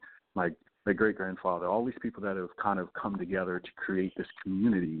 my great-grandfather, all these people that have kind of come together to create this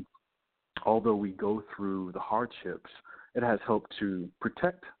community, although we go through the hardships, it has helped to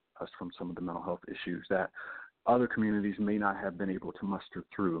protect us from some of the mental health issues that other communities may not have been able to muster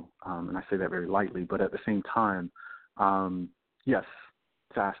through. And I say that very lightly, but at the same time, yes,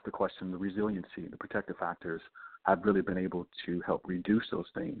 to ask the question, the resiliency, the protective factors have really been able to help reduce those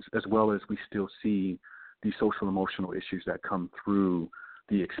things, as well as we still see the social emotional issues that come through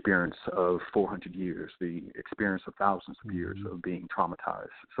the experience of 400 years, the experience of thousands of years of being traumatized.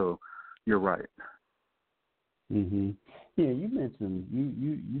 So you're right. Mhm. Yeah, you mentioned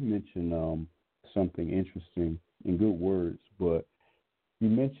you mentioned something interesting in good words, but you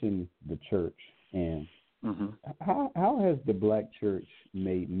mentioned the church, and how has the Black church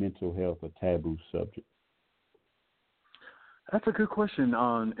made mental health a taboo subject? That's a good question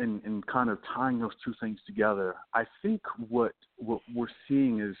and kind of tying those two things together. I think what we're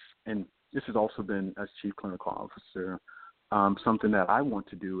seeing is, and this has also been as chief clinical officer, something that I want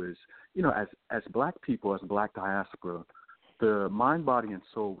to do is, as Black people, as a Black diaspora, the mind, body, and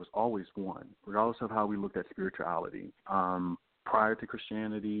soul was always one, regardless of how we looked at spirituality. Prior to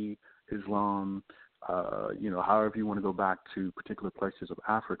Christianity, Islam, however you want to go back to particular places of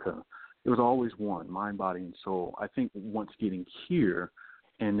Africa, it was always one, mind, body, and soul. I think once getting here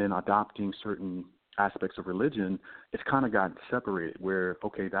and then adopting certain aspects of religion, it's kind of gotten separated where,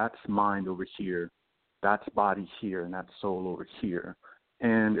 okay, that's mind over here, that's body here, and that's soul over here.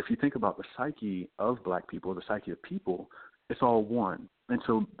 And if you think about the psyche of Black people, the psyche of people, it's all one. And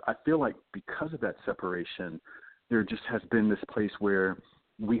so I feel like because of that separation, there just has been this place where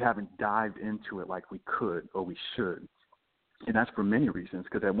we haven't dived into it like we could or we should. And that's for many reasons,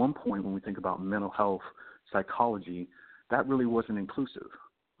 because at one point when we think about mental health, psychology, that really wasn't inclusive.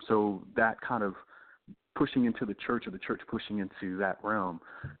 So that kind of pushing into the church or the church pushing into that realm,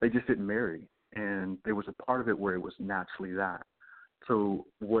 they just didn't marry. And there was a part of it where it was naturally that. So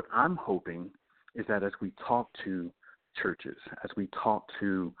what I'm hoping is that as we talk to churches, as we talk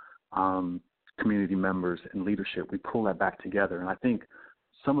to community members and leadership, we pull that back together. And I think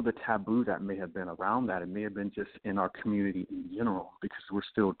some of the taboo that may have been around that, it may have been just in our community in general, because we're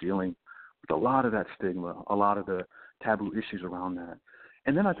still dealing with a lot of that stigma, a lot of the taboo issues around that.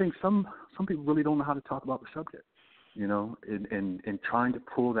 And then I think some people really don't know how to talk about the subject, and trying to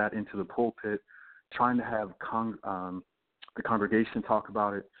pull that into the pulpit, trying to have the congregation talk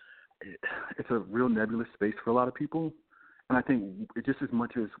about it. It's a real nebulous space for a lot of people. And I think just as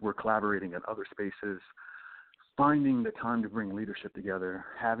much as we're collaborating in other spaces, finding the time to bring leadership together,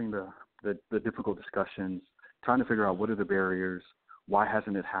 having the difficult discussions, trying to figure out what are the barriers, why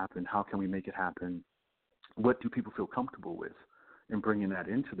hasn't it happened, how can we make it happen, what do people feel comfortable with, and bringing that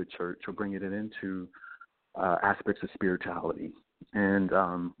into the church or bringing it into aspects of spirituality, and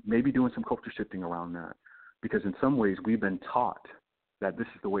maybe doing some culture shifting around that, because in some ways we've been taught that this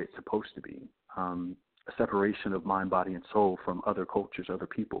is the way it's supposed to be, a separation of mind, body, and soul from other cultures, other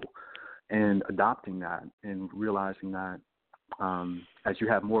people. And adopting that and realizing that as you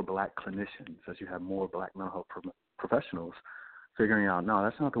have more Black clinicians, as you have more Black mental health professionals, figuring out, no,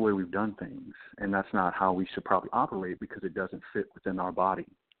 that's not the way we've done things, and that's not how we should probably operate because it doesn't fit within our body,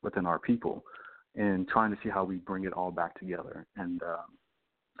 within our people, and trying to see how we bring it all back together. And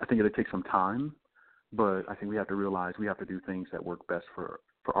I think it'll take some time, but I think we have to realize we have to do things that work best for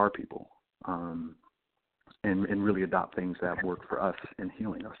our people, and really adopt things that work for us in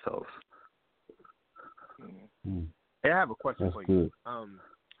healing ourselves. Hey, I have a question That's for good.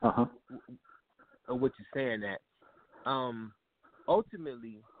 you. What you're saying that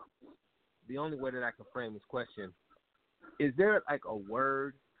ultimately, the only way that I can frame this question, is there like a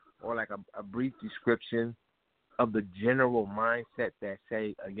word or like a brief description of the general mindset that,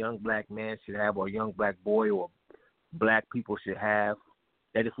 say, a young Black man should have, or a young Black boy or Black people should have,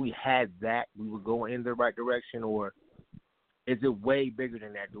 that if we had that, we would go in the right direction? Or is it way bigger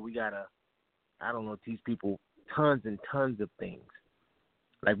than that? Do we gotta, I don't know, teach people tons and tons of things?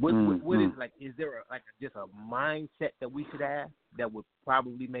 Like, what is, like, is there just a mindset that we should have that would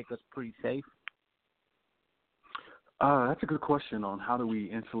probably make us pretty safe? That's a good question on how do we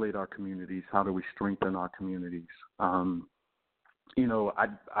insulate our communities, how do we strengthen our communities. I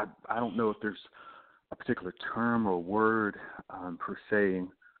don't know if there's a particular term or word per se.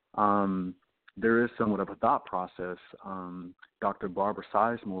 There is somewhat of a thought process. Dr. Barbara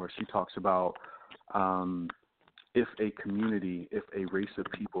Sizemore, she talks about if a community, if a race of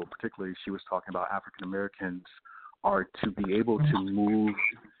people, particularly she was talking about African Americans, are to be able to move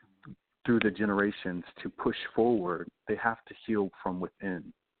through the generations to push forward, they have to heal from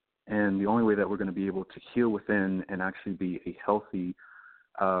within. And the only way that we're going to be able to heal within and actually be a healthy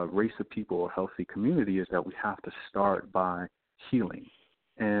race of people, a healthy community, is that we have to start by healing.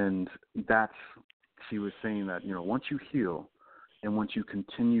 And that's, she was saying that, once you heal and once you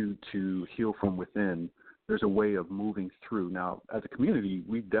continue to heal from within, there's a way of moving through. Now, as a community,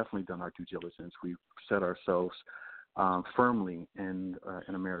 we've definitely done our due diligence. We've set ourselves firmly in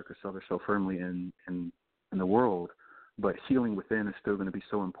America, so firmly in the world. But healing within is still going to be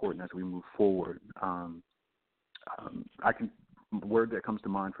so important as we move forward. The word that comes to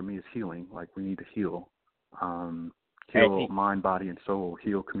mind for me is healing. Like, we need to heal. Heal mind, body, and soul.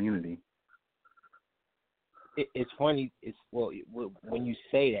 Heal community. It's funny. When you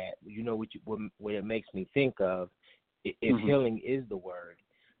say that, you know what it makes me think of. If healing is the word,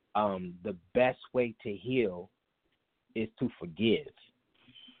 the best way to heal is to forgive.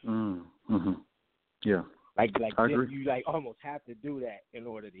 Mm-hmm. Yeah. Like you almost have to do that in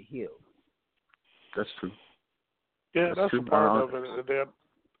order to heal. That's true. Yeah, that's a part of it. And then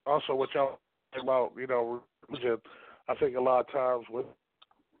also what y'all talk about, religion, I think a lot of times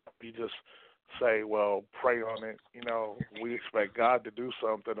you just say, well, pray on it. We expect God to do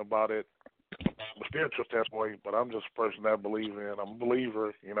something about it from a spiritual standpoint, but I'm just a person that believes in. I'm a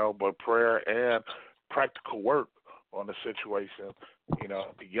believer, but prayer and practical work on the situation,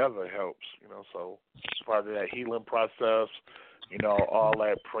 together helps, so it's part of that healing process, all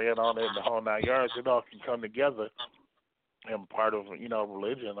that praying on it and the whole 9 yards, it all can come together. And part of,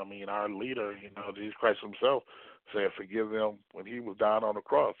 religion, our leader, Jesus Christ himself said forgive them when he was dying on the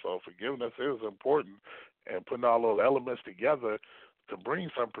cross. So forgiveness is important, and putting all those elements together to bring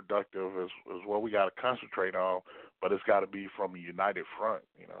something productive is what we got to concentrate on, but it's got to be from a united front.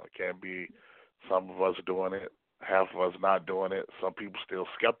 It can't be some of us doing it, half of us not doing it, some people still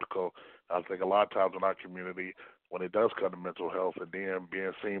skeptical. I think a lot of times in our community, when it does come to mental health and then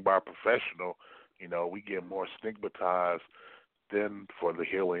being seen by a professional, we get more stigmatized than for the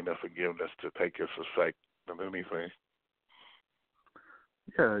healing and forgiveness to take its effect than anything.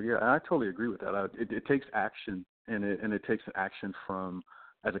 Yeah, I totally agree with that. It takes action, and it takes action from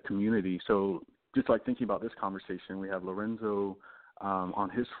as a community. So just like thinking about this conversation, we have Lorenzo on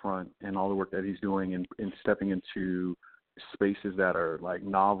his front and all the work that he's doing and stepping into spaces that are like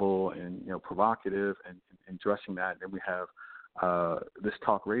novel and provocative and addressing that. And we have this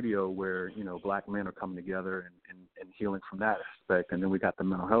talk radio where Black men are coming together and healing from that aspect. And then we got the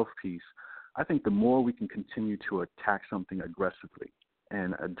mental health piece. I think the more we can continue to attack something aggressively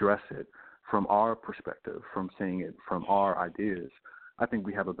and address it from our perspective, from saying it from our ideas, I think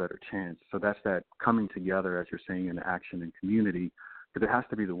we have a better chance. So that's that coming together, as you're saying, in action and community, because it has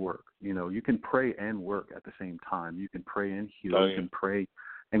to be the work. You can pray and work at the same time. You can pray and heal. Oh, yeah. You can pray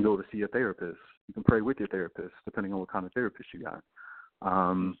and go to see a therapist. You can pray with your therapist, depending on what kind of therapist you got.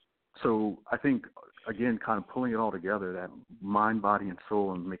 So I think, again, kind of pulling it all together, that mind, body, and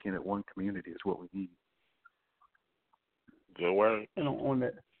soul, and making it one community is what we need. Good work. And on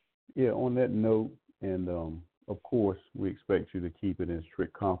that note, and of course, we expect you to keep it in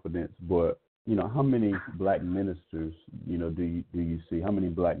strict confidence, but how many Black ministers, do you see? How many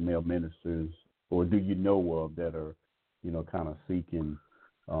Black male ministers, or do you know of, that are, kind of seeking,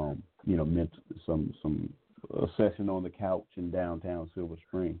 some a session on the couch in downtown Silver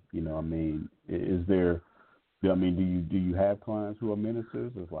Spring? Is there? Do you have clients who are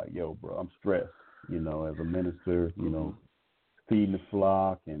ministers? It's like, yo, bro, I'm stressed. As a minister, feeding the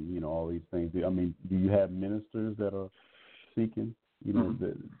flock and all these things. Do you have ministers that are seeking?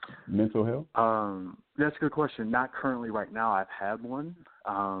 The mental health? That's a good question. Not currently right now. I've had one,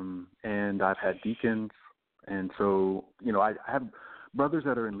 and I've had deacons. And so, I have brothers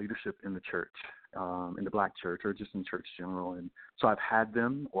that are in leadership in the church, in the Black church, or just in church general. And so I've had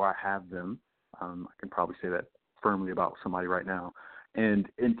them, or I have them. I can probably say that firmly about somebody right now. And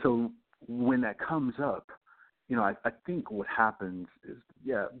so when that comes up, I think what happens is,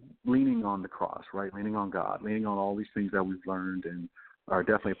 leaning on the cross, right? Leaning on God, leaning on all these things that we've learned and are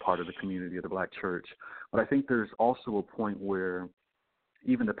definitely a part of the community of the Black church. But I think there's also a point where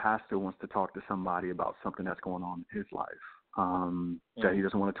even the pastor wants to talk to somebody about something that's going on in his life that he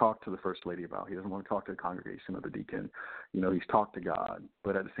doesn't want to talk to the first lady about. He doesn't want to talk to the congregation or the deacon. He's talked to God,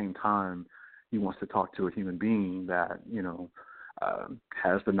 but at the same time, he wants to talk to a human being that,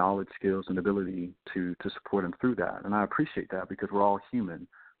 has the knowledge, skills, and ability to support him through that. And I appreciate that, because we're all human.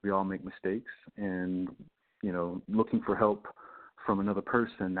 We all make mistakes, and, looking for help from another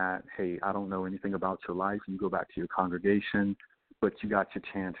person that, hey, I don't know anything about your life. You go back to your congregation, but you got your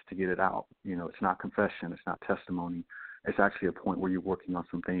chance to get it out. It's not confession. It's not testimony. It's actually a point where you're working on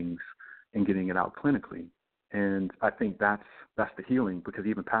some things and getting it out clinically. And I think that's the healing, because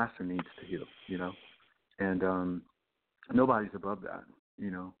even pastor needs to heal, and nobody's above that,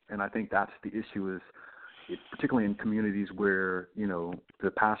 and I think that's the issue is, particularly in communities where,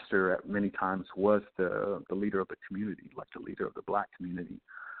 the pastor at many times was the leader of the community, like the leader of the Black community,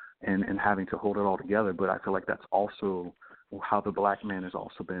 and having to hold it all together. But I feel like that's also how the black man has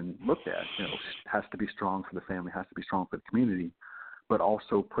also been looked at. You know, has to be strong for the family, has to be strong for the community, but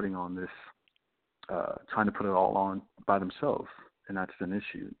also putting on this, trying to put it all on by themselves, and that's an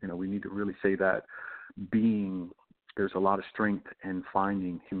issue. You know, we need to really say that there's a lot of strength in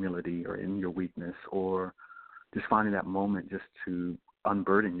finding humility or in your weakness, or just finding that moment just to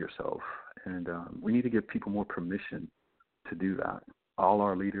unburden yourself. And we need to give people more permission to do that. All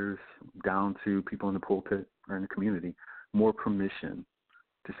our leaders, down to people in the pulpit or in the community, more permission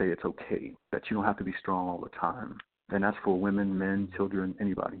to say it's okay, that you don't have to be strong all the time. And that's for women, men, children,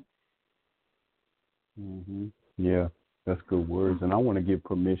 anybody. Mm-hmm. Yeah, that's good words. And I want to give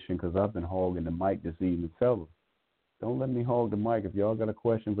permission because I've been hogging the mic this evening. Fellas, don't let me hog the mic. If y'all got a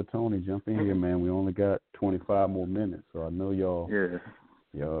question for Tony, jump in here, man. We only got 25 more minutes, so I know y'all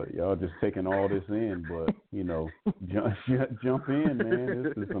just taking all this in, but, you know, jump in, man.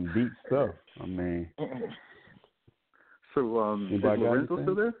 This is some deep stuff. I mean. So, is Lorenzo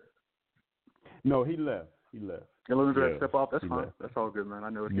still there? No, he left. Lorenzo had to step off? That's fine. Left. That's all good, man. I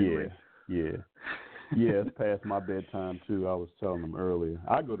know it's getting late. Yeah, it's past my bedtime, too. I was telling him earlier.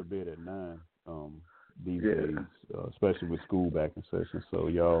 I go to bed at 9 these days, especially with school back in session. So,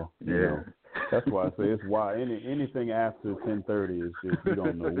 y'all, you know, that's why I say it's why anything after 10:30 is just, you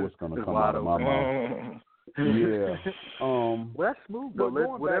don't know what's going to come out of my mouth. Yeah. Well, that's smooth, but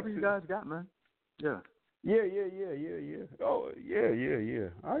whatever you guys got, man. Yeah. Yeah. Oh, yeah.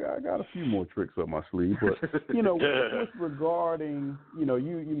 I got a few more tricks up my sleeve, but you know, with regarding, you know,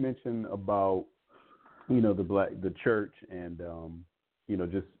 you mentioned about, you know, the church and you know,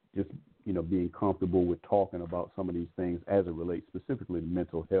 just you know, being comfortable with talking about some of these things as it relates specifically to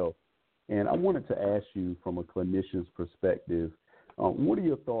mental health. And I wanted to ask you, from a clinician's perspective, what are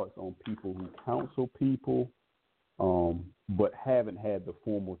your thoughts on people who counsel people, but haven't had the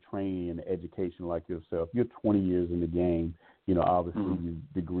formal training and education like yourself? You're 20 years in the game. You know, obviously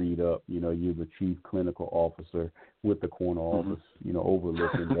you've degreed up. You know, you're the chief clinical officer with the corner office, you know,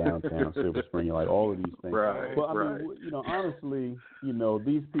 overlooking downtown Silver Spring, like all of these things. Right, but I mean, you know, honestly, you know,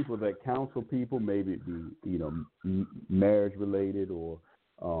 these people that counsel people, maybe it be, you know, marriage related or,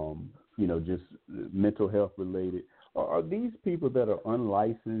 you know, just mental health related. Are these people that are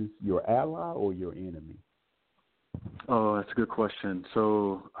unlicensed your ally or your enemy? Oh, that's a good question.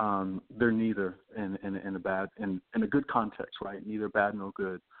 So they're neither in a good context, right? Neither bad nor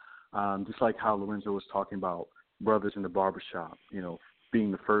good. Just like how Lorenzo was talking about brothers in the barbershop, you know,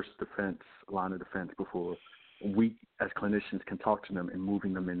 being the first line of defense before we as clinicians can talk to them and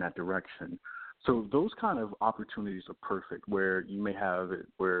moving them in that direction. So those kind of opportunities are perfect, where you may have it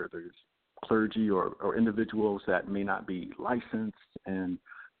where there's clergy or individuals that may not be licensed, and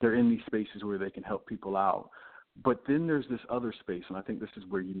they're in these spaces where they can help people out. But then there's this other space, and I think this is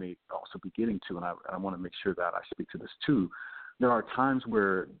where you may also be getting to, and I want to make sure that I speak to this too. There are times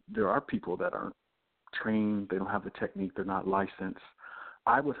where there are people that aren't trained, they don't have the technique, they're not licensed.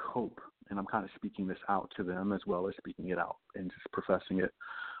 I would hope, and I'm kind of speaking this out to them as well as speaking it out and just professing it,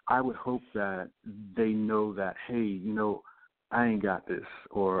 I would hope that they know that, hey, you know, I ain't got this,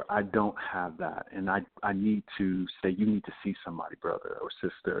 or I don't have that, and I need to say, you need to see somebody, brother or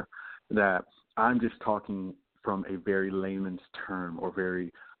sister, that I'm just talking from a very layman's term or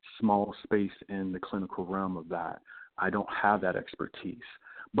very small space in the clinical realm of that. I don't have that expertise.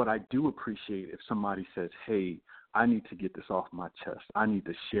 But I do appreciate if somebody says, hey, I need to get this off my chest. I need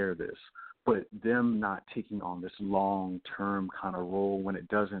to share this. But them not taking on this long-term kind of role when it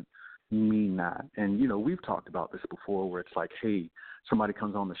doesn't mean that. And, you know, we've talked about this before where it's like, hey, somebody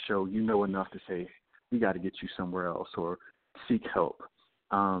comes on the show, you know enough to say, we got to get you somewhere else or seek help.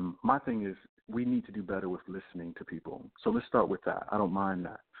 My thing is, we need to do better with listening to people. So let's start with that. I don't mind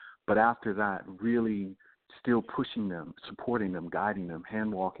that. But after that, really still pushing them, supporting them, guiding them,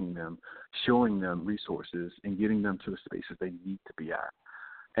 hand-walking them, showing them resources, and getting them to the spaces they need to be at.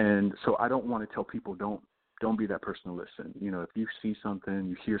 And so I don't want to tell people don't be that person to listen. You know, if you see something,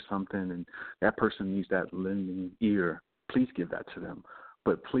 you hear something, and that person needs that lending ear, please give that to them.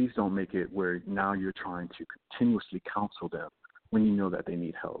 But please don't make it where now you're trying to continuously counsel them when you know that they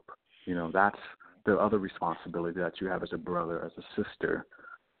need help. You know, that's the other responsibility that you have as a brother, as a sister,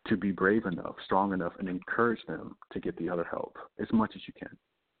 to be brave enough, strong enough, and encourage them to get the other help as much as you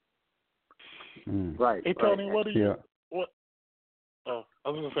can. Right. Hey, Tony, what do you I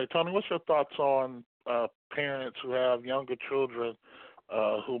was going to say, Tony, what's your thoughts on parents who have younger children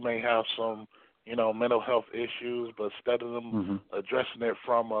who may have some, you know, mental health issues, but instead of them addressing it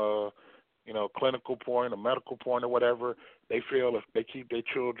from a, you know, clinical point, a medical point or whatever, they feel if they keep their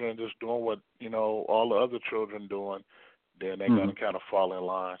children just doing what, you know, all the other children doing, then they're going to kind of fall in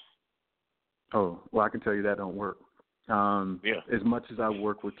line. Oh, well, I can tell you that don't work. As much as I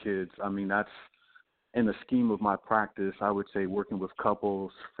work with kids, I mean, that's in the scheme of my practice, I would say working with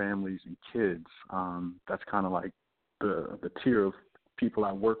couples, families, and kids, that's kind of like the tier of people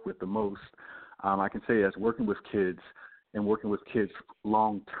I work with the most. I can say as working with kids and working with kids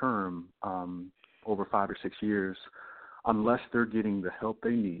long term, over 5 or 6 years, unless they're getting the help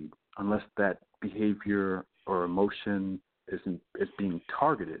they need, unless that behavior or emotion is being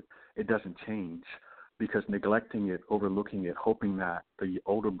targeted, it doesn't change. Because neglecting it, overlooking it, hoping that the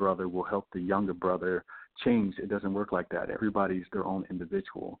older brother will help the younger brother change, it doesn't work like that. Everybody's their own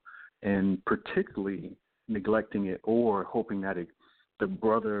individual. And particularly neglecting it or hoping that the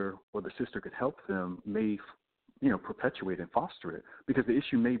brother or the sister could help them may, perpetuate and foster it. Because the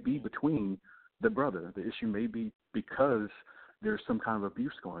issue may be between the brother. The issue may be because there's some kind of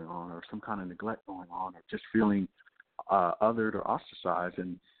abuse going on or some kind of neglect going on or just feeling othered or ostracized.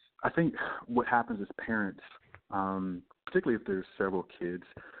 And I think what happens as parents, particularly if there's several kids,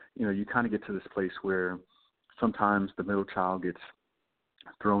 you kind of get to this place where sometimes the middle child gets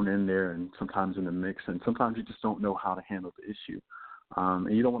thrown in there and sometimes in the mix, and sometimes you just don't know how to handle the issue.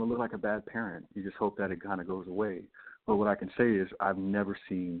 And you don't want to look like a bad parent. You just hope that it kind of goes away. But what I can say is I've never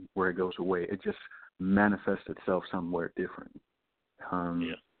seen where it goes away. It just manifests itself somewhere different.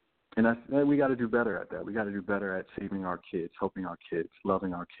 And we got to do better at that. We got to do better at saving our kids, helping our kids,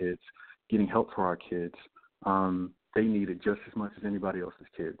 loving our kids, getting help for our kids. They need it just as much as anybody else's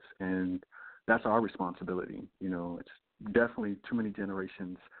kids, and that's our responsibility. It's definitely too many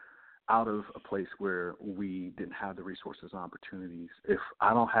generations out of a place where we didn't have the resources and opportunities. If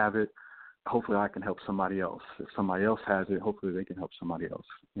I don't have it, hopefully I can help somebody else. If somebody else has it, hopefully they can help somebody else,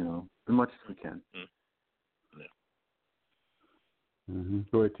 as much as we can.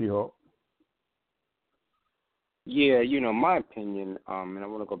 Go ahead, T-Hawk. Yeah, my opinion, and I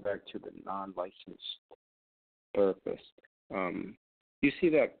want to go back to the non-licensed therapist. You see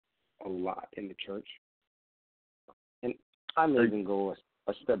that a lot in the church. And I may even go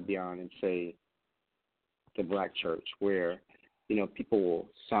a step beyond and say the black church where, people will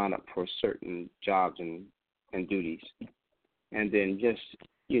sign up for certain jobs and duties. And then just,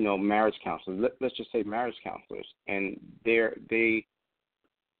 marriage counselors, let's just say marriage counselors, and they're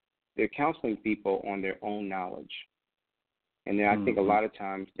counseling people on their own knowledge. And then I think a lot of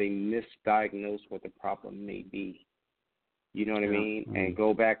times they misdiagnose what the problem may be. You know what I mean? And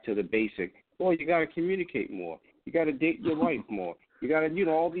go back to the basic. Well, you got to communicate more. You got to date your wife more. You got to,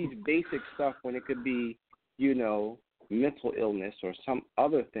 all these basic stuff when it could be, mental illness or some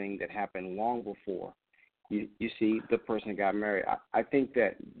other thing that happened long before you see the person got married. I think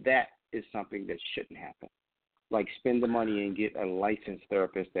that is something that shouldn't happen. Like spend the money and get a licensed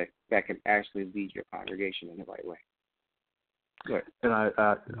therapist that can actually lead your congregation in the right way. Good. And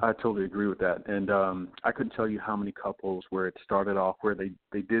I totally agree with that. And I couldn't tell you how many couples where it started off where they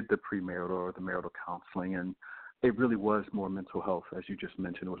did the premarital or the marital counseling, and it really was more mental health, as you just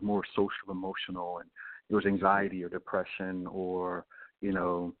mentioned. It was more social, emotional, and it was anxiety or depression or,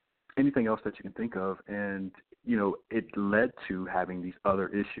 anything else that you can think of. And, it led to having these other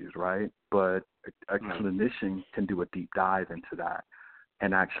issues, right? But a clinician can do a deep dive into that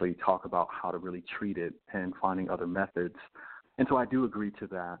and actually talk about how to really treat it and finding other methods. And so I do agree to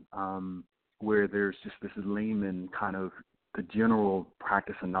that, where there's just this layman kind of the general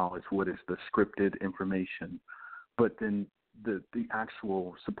practice and knowledge, what is the scripted information, but then the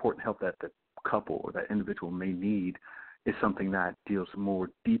actual support and help that the couple or that individual may need is something that deals more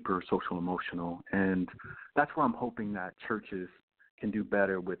deeper social emotional. And that's where I'm hoping that churches can do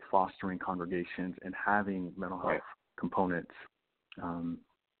better with fostering congregations and having mental health components.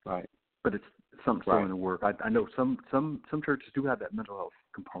 But it's something still in the work. I know some churches do have that mental health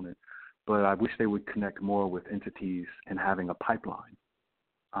component, but I wish they would connect more with entities and having a pipeline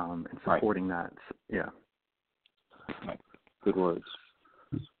and supporting that. Yeah. Good words.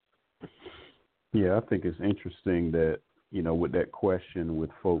 Yeah, I think it's interesting that, with that question with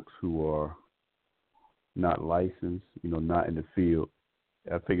folks who are not licensed, not in the field,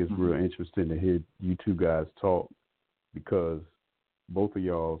 I think it's real interesting to hear you two guys talk because both of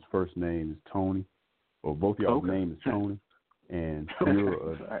y'all's first name is Tony, or both of y'all's name is Tony, and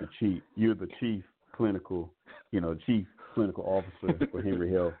you're the chief clinical officer for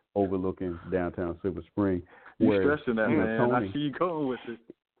Henry Health overlooking downtown Silver Spring. You're stressing that, man. Tony, I see you going with it.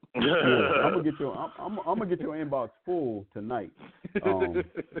 Yeah, I'm gonna get your inbox full tonight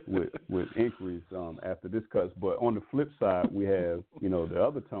with inquiries after this cuts. But on the flip side, we have the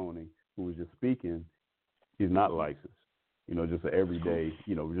other Tony who was just speaking. He's not licensed. Just an everyday,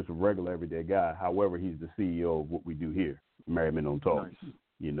 just a regular everyday guy. However, he's the CEO of what we do here, Married Men Don't Talk.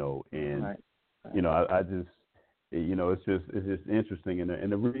 Nice. And I just it's just interesting,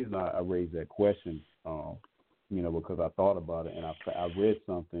 and the reason I raised that question, because I thought about it, and I read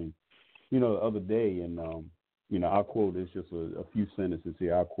something, the other day, and I'll quote. It's just a few sentences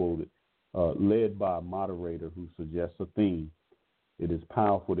here. I'll quote it. Led by a moderator who suggests a theme, it is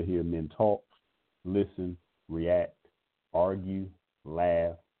powerful to hear men talk, listen, react, argue,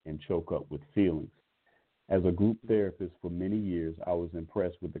 laugh, and choke up with feelings. As a group therapist for many years, I was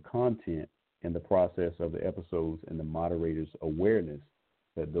impressed with the content and the process of the episodes and the moderator's awareness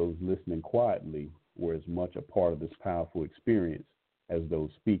that those listening quietly were as much a part of this powerful experience as those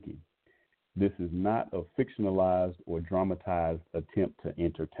speaking. This is not a fictionalized or dramatized attempt to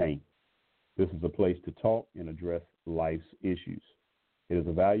entertain. This is a place to talk and address life's issues. It is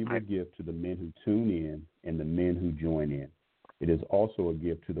a valuable gift to the men who tune in and the men who join in. It is also a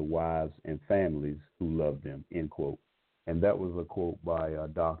gift to the wives and families who love them, end quote. And that was a quote by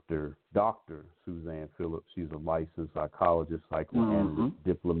Dr. Suzanne Phillips. She's a licensed psychologist, psychoanalyst,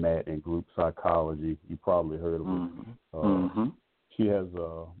 diplomat in group psychology. You probably heard of her. She has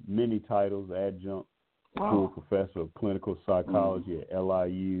many titles, adjunct full professor of clinical psychology at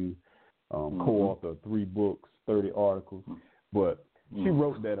LIU, co-author of 3 books, 30 articles. But she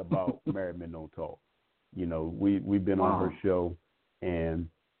wrote that about Married Men Don't Talk. We've been on her show, and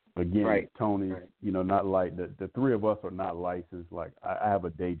again, Tony, not like the 3 of us are not licensed. Like I have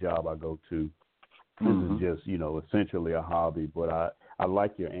a day job I go to. This is just, essentially a hobby. But I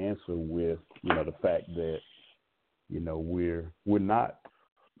like your answer with, the fact that, we're not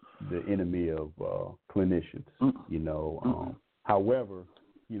the enemy of clinicians. However,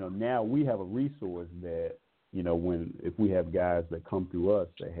 now we have a resource that, if we have guys that come through us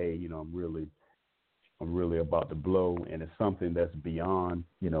say, hey, I'm really about to blow, and it's something that's beyond,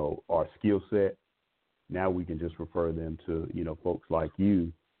 our skill set. Now we can just refer them to, folks like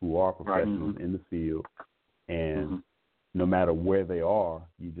you who are professionals in the field. And no matter where they are,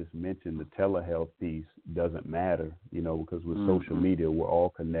 you just mentioned the telehealth piece doesn't matter, because with social media, we're all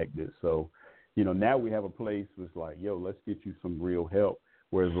connected. So, now we have a place that's like, yo, let's get you some real help.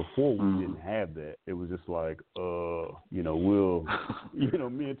 Whereas before we didn't have that. It was just like, we'll,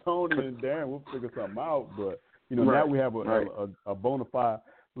 me and Tony and Darren, we'll figure something out. But, now we have a bona fide,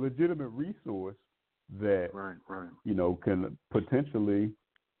 legitimate resource that, can potentially,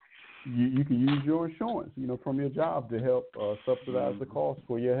 you can use your insurance, from your job to help subsidize the cost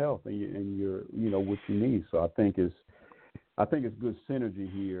for your health and your, what you need. So I think it's good synergy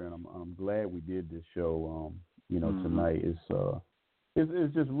here, and I'm glad we did this show, tonight.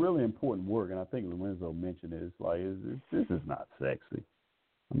 It's just really important work, and I think Lorenzo mentioned it. It's like this is not sexy.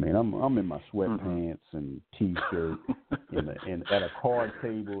 I mean, I'm in my sweatpants and T-shirt and at a card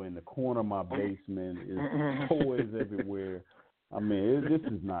table in the corner of my basement. There's toys everywhere. I mean, this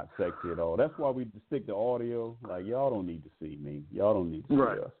is not sexy at all. That's why we stick to audio. Like, y'all don't need to see me. Y'all don't need to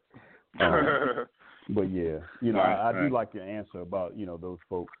see us. But yeah, I do like your answer about those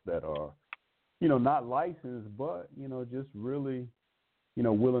folks that are not licensed, but just really.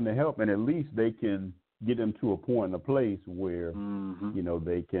 Willing to help, and at least they can get them to a point in a place where,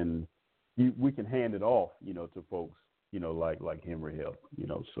 they can, we can hand it off, to folks, like Henry Health,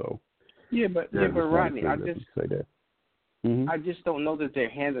 so. Yeah, but Rodney, I just say that. I just don't know that they're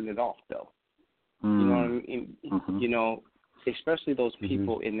handing it off, though. You know what I mean? Especially those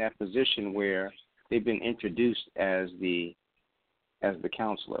people in that position where they've been introduced as the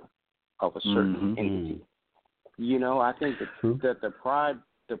counselor of a certain entity. I think that the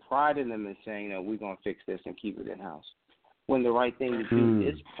pride in them is saying, we're going to fix this and keep it in-house. When the right thing to do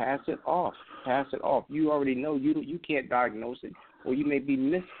is pass it off. Pass it off. You already know you can't diagnose it, or you may be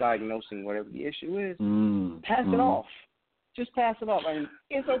misdiagnosing whatever the issue is. Pass it off. Just pass it off. I mean,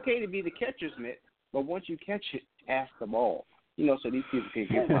 it's okay to be the catcher's mitt, but once you catch it, pass the ball. So these people can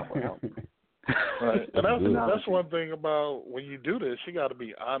get proper help. Right. And that's one thing about when you do this, you got to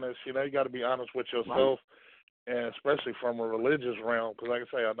be honest. You got to be honest with yourself. And especially from a religious realm, because like I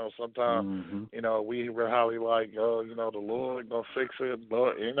say, I know sometimes, we're highly like, the Lord gonna fix it,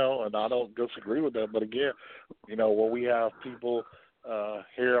 but and I don't disagree with that. But again, when we have people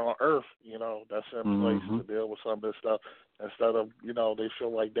here on Earth, that's in place to deal with some of this stuff, instead of they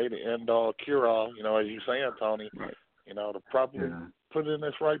feel like they the end all cure all, as you saying, Tony, to properly put it in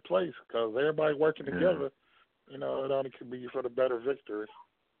this right place, because everybody working together, it only can be for the better victory.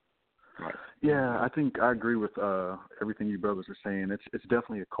 Right. Yeah, I think I agree with everything you brothers are saying. It's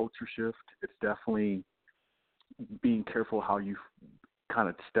definitely a culture shift. It's definitely being careful how you kind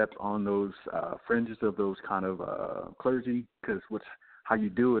of step on those fringes of those kind of clergy, because how you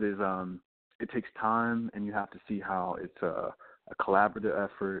do it is it takes time, and you have to see how it's a collaborative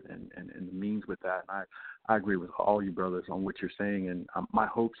effort and the means with that. And I agree with all you brothers on what you're saying. And my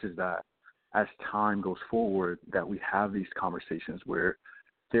hopes is that as time goes forward, that we have these conversations where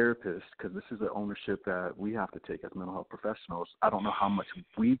therapists, because this is the ownership that we have to take as mental health professionals. I don't know how much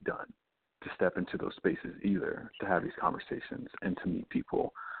we've done to step into those spaces either, to have these conversations and to meet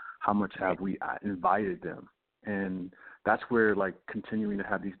people. How much have we invited them? And that's where, like, continuing to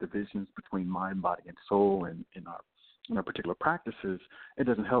have these divisions between mind, body, and soul and in our particular practices, it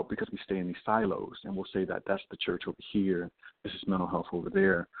doesn't help because we stay in these silos and we'll say that that's the church over here, this is mental health over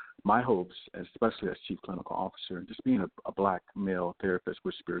there. My hopes, especially as chief clinical officer, just being a black male therapist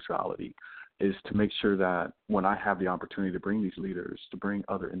with spirituality, is to make sure that when I have the opportunity to bring these leaders, to bring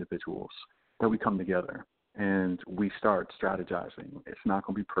other individuals, that we come together and we start strategizing. It's not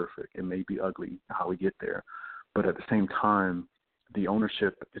going to be perfect. It may be ugly how we get there. But at the same time, the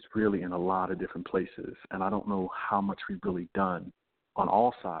ownership is really in a lot of different places. And I don't know how much we've really done on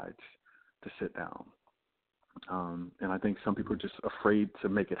all sides to sit down. And I think some people are just afraid to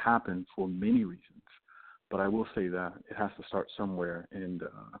make it happen for many reasons. But I will say that it has to start somewhere and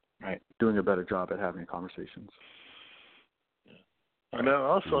doing a better job at having conversations. And then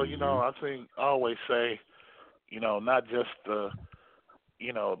also, you know, I think I always say, you know, not just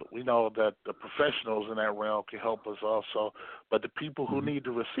we know that the professionals in that realm can help us also, but the people who need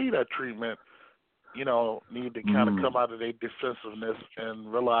to receive that treatment, you know, need to kind of come out of their defensiveness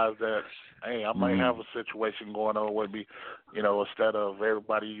and realize that, hey, I might have a situation going on with me, you know, instead of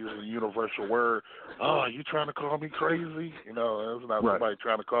everybody using the universal word, oh, you trying to call me crazy? You know, it's not somebody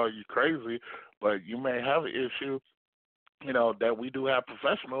trying to call you crazy, but you may have an issue, you know, that we do have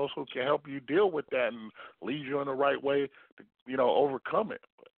professionals who can help you deal with that and lead you in the right way to, you know, overcome it.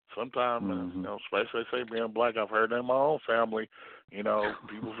 But sometimes, you know, especially say being black, I've heard in my own family, you know,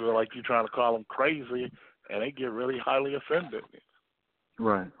 people feel like you're trying to call them crazy, and they get really highly offended.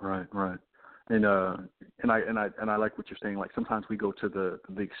 Right. And I like what you're saying. Like sometimes we go to the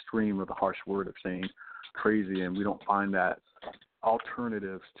extreme of the harsh word of saying crazy, and we don't find that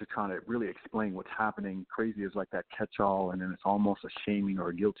alternatives to trying to really explain what's happening. Crazy is like that catch-all, and then it's almost a shaming or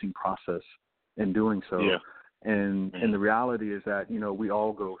a guilting process in doing so. Yeah. And the reality is that, you know, we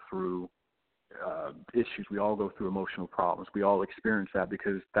all go through issues. We all go through emotional problems. We all experience that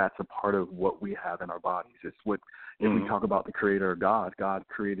because that's a part of what we have in our bodies. It's what, if we talk about the creator God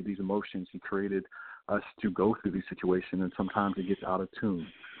created these emotions. He created us to go through these situations, and sometimes it gets out of tune.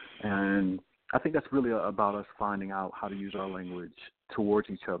 And I think that's really about us finding out how to use our language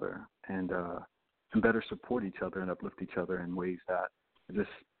towards each other and better support each other and uplift each other in ways that just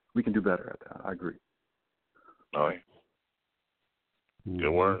we can do better at that. I agree. Oh, yeah.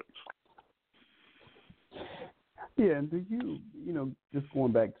 Good words. Yeah, and do you know, just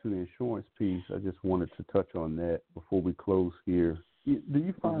going back to the insurance piece, I just wanted to touch on that before we close here. Do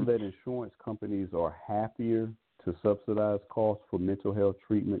you find that insurance companies are happier to subsidize costs for mental health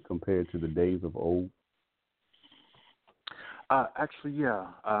treatment compared to the days of old? Actually, yeah.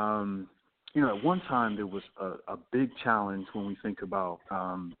 You know, at one time there was a big challenge when we think about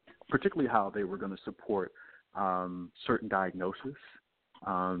particularly how they were going to support certain diagnosis.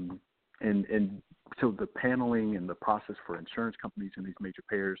 And so the paneling and the process for insurance companies and these major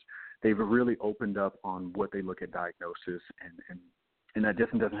payers, they've really opened up on what they look at diagnosis. And that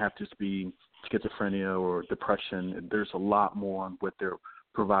doesn't have to just be schizophrenia or depression. There's a lot more on what they're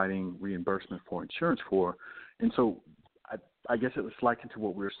providing reimbursement for insurance for. And so I guess it was likened to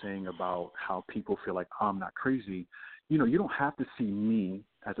what we were saying about how people feel like, oh, I'm not crazy. You know, you don't have to see me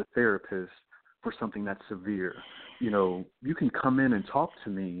as a therapist for something that's severe. You know, you can come in and talk to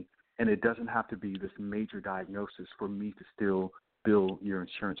me, and it doesn't have to be this major diagnosis for me to still bill your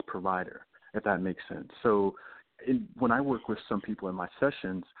insurance provider, if that makes sense. So when I work with some people in my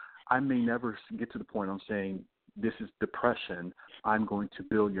sessions, I may never get to the point on saying, this is depression. I'm going to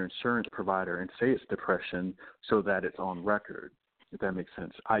bill your insurance provider and say it's depression so that it's on record, if that makes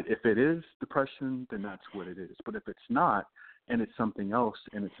sense. If it is depression, then that's what it is. But if it's not, and it's something else,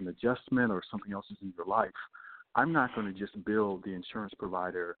 and it's an adjustment or something else is in your life, I'm not going to just bill the insurance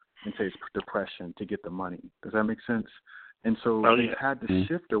provider and say it's depression to get the money. Does that make sense? And so we've had to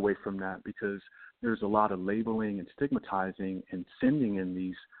shift away from that because there's a lot of labeling and stigmatizing and sending in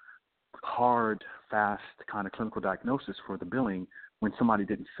these hard, fast kind of clinical diagnosis for the billing when somebody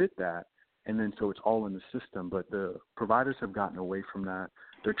didn't fit that. And then so it's all in the system. But the providers have gotten away from that.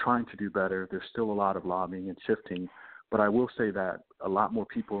 They're trying to do better. There's still a lot of lobbying and shifting. But I will say that a lot more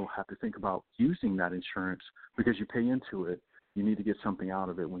people have to think about using that insurance because you pay into it. You need to get something out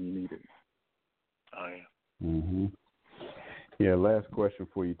of it when you need it. Oh, yeah. Yeah, last question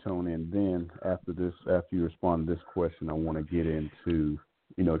for you, Tony, and then after you respond to this question, I want to get into,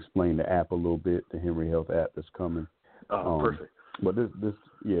 explain the app a little bit, the Henry Health app that's coming. Perfect. But this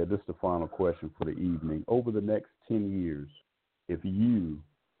is the final question for the evening. Over the next 10 years, if you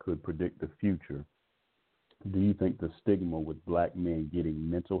could predict the future, do you think the stigma with black men getting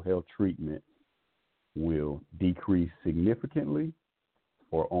mental health treatment will decrease significantly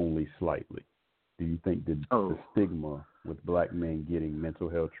or only slightly? Do you think that the stigma with black men getting mental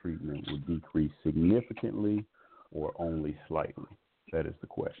health treatment will decrease significantly or only slightly? That is the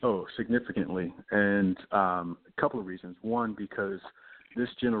question. Oh, significantly. And a couple of reasons. One, because this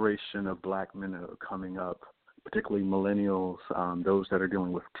generation of black men that are coming up, particularly millennials, those that are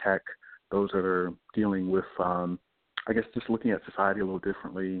dealing with tech, those that are dealing with, just looking at society a little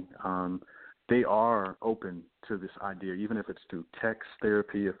differently, they are open to this idea, even if it's through text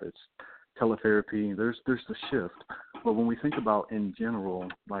therapy, if it's teletherapy, there's the shift. But when we think about in general,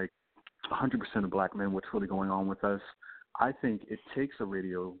 like 100% of black men, what's really going on with us, I think it takes a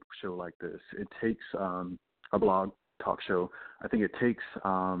radio show like this. It takes a blog talk show. I think it takes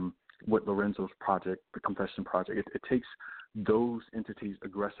what Lorenzo's project, the Confession Project, it takes those entities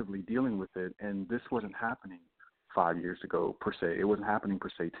aggressively dealing with it. And this wasn't happening 5 years ago, per se. It wasn't happening, per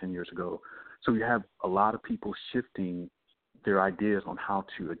se, 10 years ago. So you have a lot of people shifting their ideas on how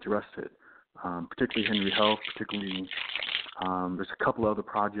to address it, particularly Henry Health, particularly there's a couple other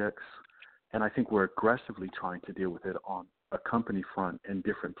projects. And I think we're aggressively trying to deal with it on a company front in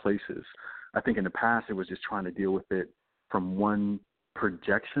different places. I think in the past it was just trying to deal with it from one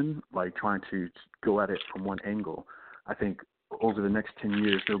projection, like trying to go at it from one angle. I think over the next 10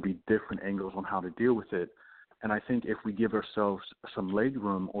 years there'll be different angles on how to deal with it. And I think if we give ourselves some leg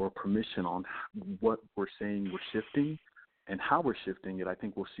room or permission on what we're saying we're shifting and how we're shifting it, I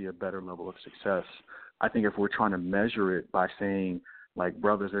think we'll see a better level of success. I think if we're trying to measure it by saying, like,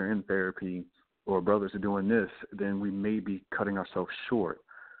 brothers are in therapy or brothers are doing this, then we may be cutting ourselves short.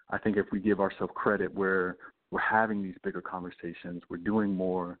 I think if we give ourselves credit where we're having these bigger conversations, we're doing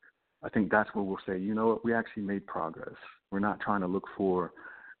more, I think that's where we'll say, you know what, we actually made progress. We're not trying to look for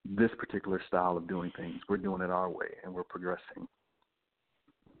this particular style of doing things. We're doing it our way, and we're progressing.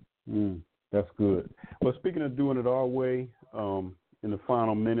 That's good. Well, speaking of doing it our way, in the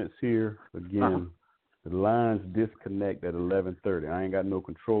final minutes here, again, the lines disconnect at 11:30. I ain't got no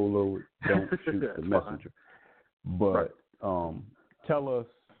control over it. Don't shoot the messenger. But tell us,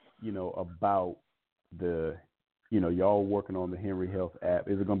 about the, y'all working on the Henry Health app.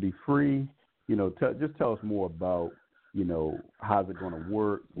 Is it going to be free? Just tell us more about, how's it going to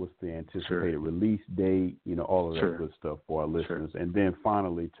work? What's the anticipated release date? All of that good stuff for our listeners. And then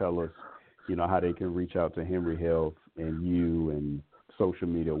finally, tell us, how they can reach out to Henry Health and you and social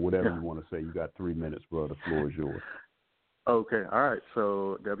media, whatever you want to say. You got 3 minutes, bro. The floor is yours. Okay. All right.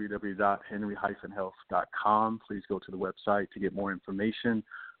 So www.henry-health.com. Please go to the website to get more information.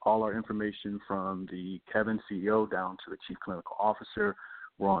 All our information from the Kevin CEO down to the Chief Clinical Officer,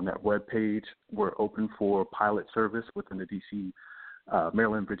 we're on that webpage. We're open for pilot service within the D.C.,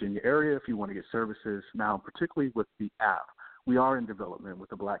 Maryland, Virginia area if you want to get services. Now, particularly with the app, we are in development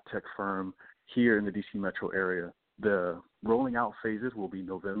with a black tech firm here in the D.C. metro area. The rolling out phases will be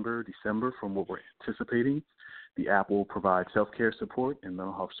November, December from what we're anticipating. The app will provide self-care support and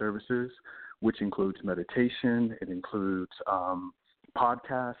mental health services, which includes meditation. It includes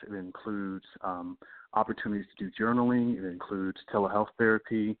podcasts. It includes opportunities to do journaling. It includes telehealth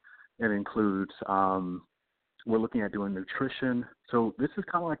therapy. It includes we're looking at doing nutrition. So this is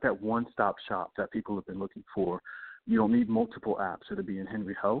kind of like that one-stop shop that people have been looking for. You don't need multiple apps. It'll be in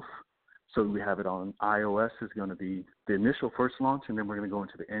Henry Health. So we have it on iOS is going to be the initial first launch, and then we're going to go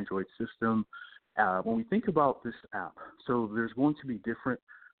into the Android system. When we think about this app, so there's going to be different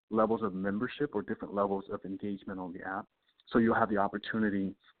levels of membership or different levels of engagement on the app. So you'll have the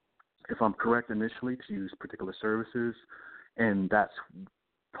opportunity, if I'm correct initially, to use particular services, and that's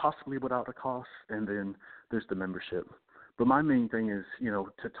possibly without a cost, and then there's the membership. But my main thing is,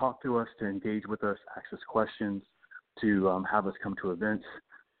 to talk to us, to engage with us, ask us questions, to have us come to events.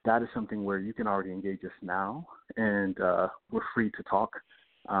 That is something where you can already engage us now, and we're free to talk,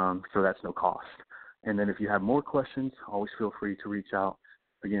 so that's no cost. And then if you have more questions, always feel free to reach out,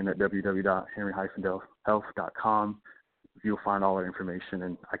 again, at www.henry-health.com. You'll find all our information,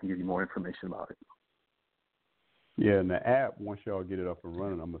 and I can give you more information about it. Yeah, and the app, once y'all get it up and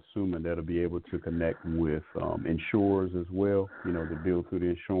running, I'm assuming that'll be able to connect with insurers as well, the bill through the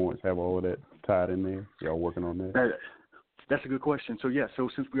insurance, have all of that tied in there. Y'all working on that? That's a good question. So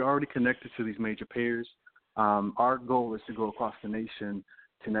since we're already connected to these major payers, our goal is to go across the nation,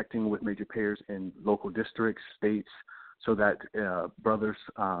 connecting with major payers in local districts, states, so that brothers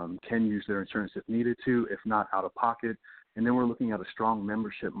can use their insurance if needed to, if not out of pocket. And then we're looking at a strong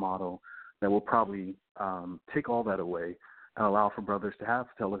membership model that will probably take all that away and allow for brothers to have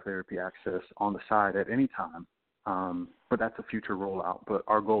teletherapy access on the side at any time. But that's a future rollout. But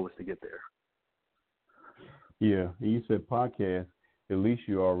our goal is to get there. Yeah, you said podcast. At least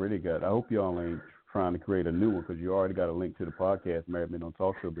you already got. I hope y'all ain't trying to create a new one because you already got a link to the podcast. Married Men Don't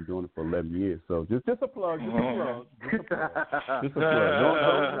Talk Show. Been doing it for 11 years. So just a plug. Just a plug.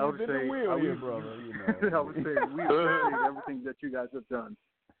 I would say, brother. You know. I would say we appreciate everything that you guys have done.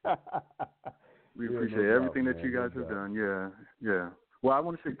 We appreciate everything that you guys have done. Yeah. Well, I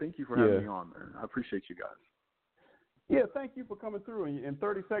want to say thank you for having me on, man. I appreciate you guys. Yeah, thank you for coming through. In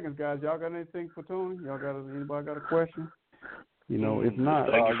 30 seconds, guys, y'all got anything for Tony? Anybody got a question? You know, if not,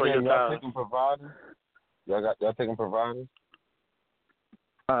 thank you for your time. Taking providers? Y'all taking providers?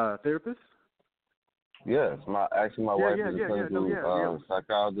 Therapists? Yes, my wife is a clinical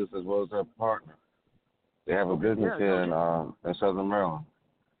psychologist as well as her partner. They have a business here in Southern Maryland.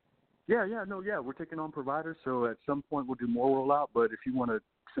 We're taking on providers, so at some point we'll do more rollout, but if you want to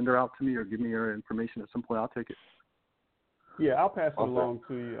send her out to me or give me your information at some point, I'll take it. Yeah, I'll pass it along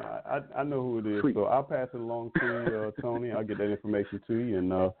to you. I know who it is, so I'll pass it along to you, Tony. I'll get that information to you, and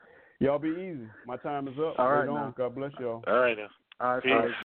y'all be easy. My time is up. All right, on. God bless y'all. All right, now. All right,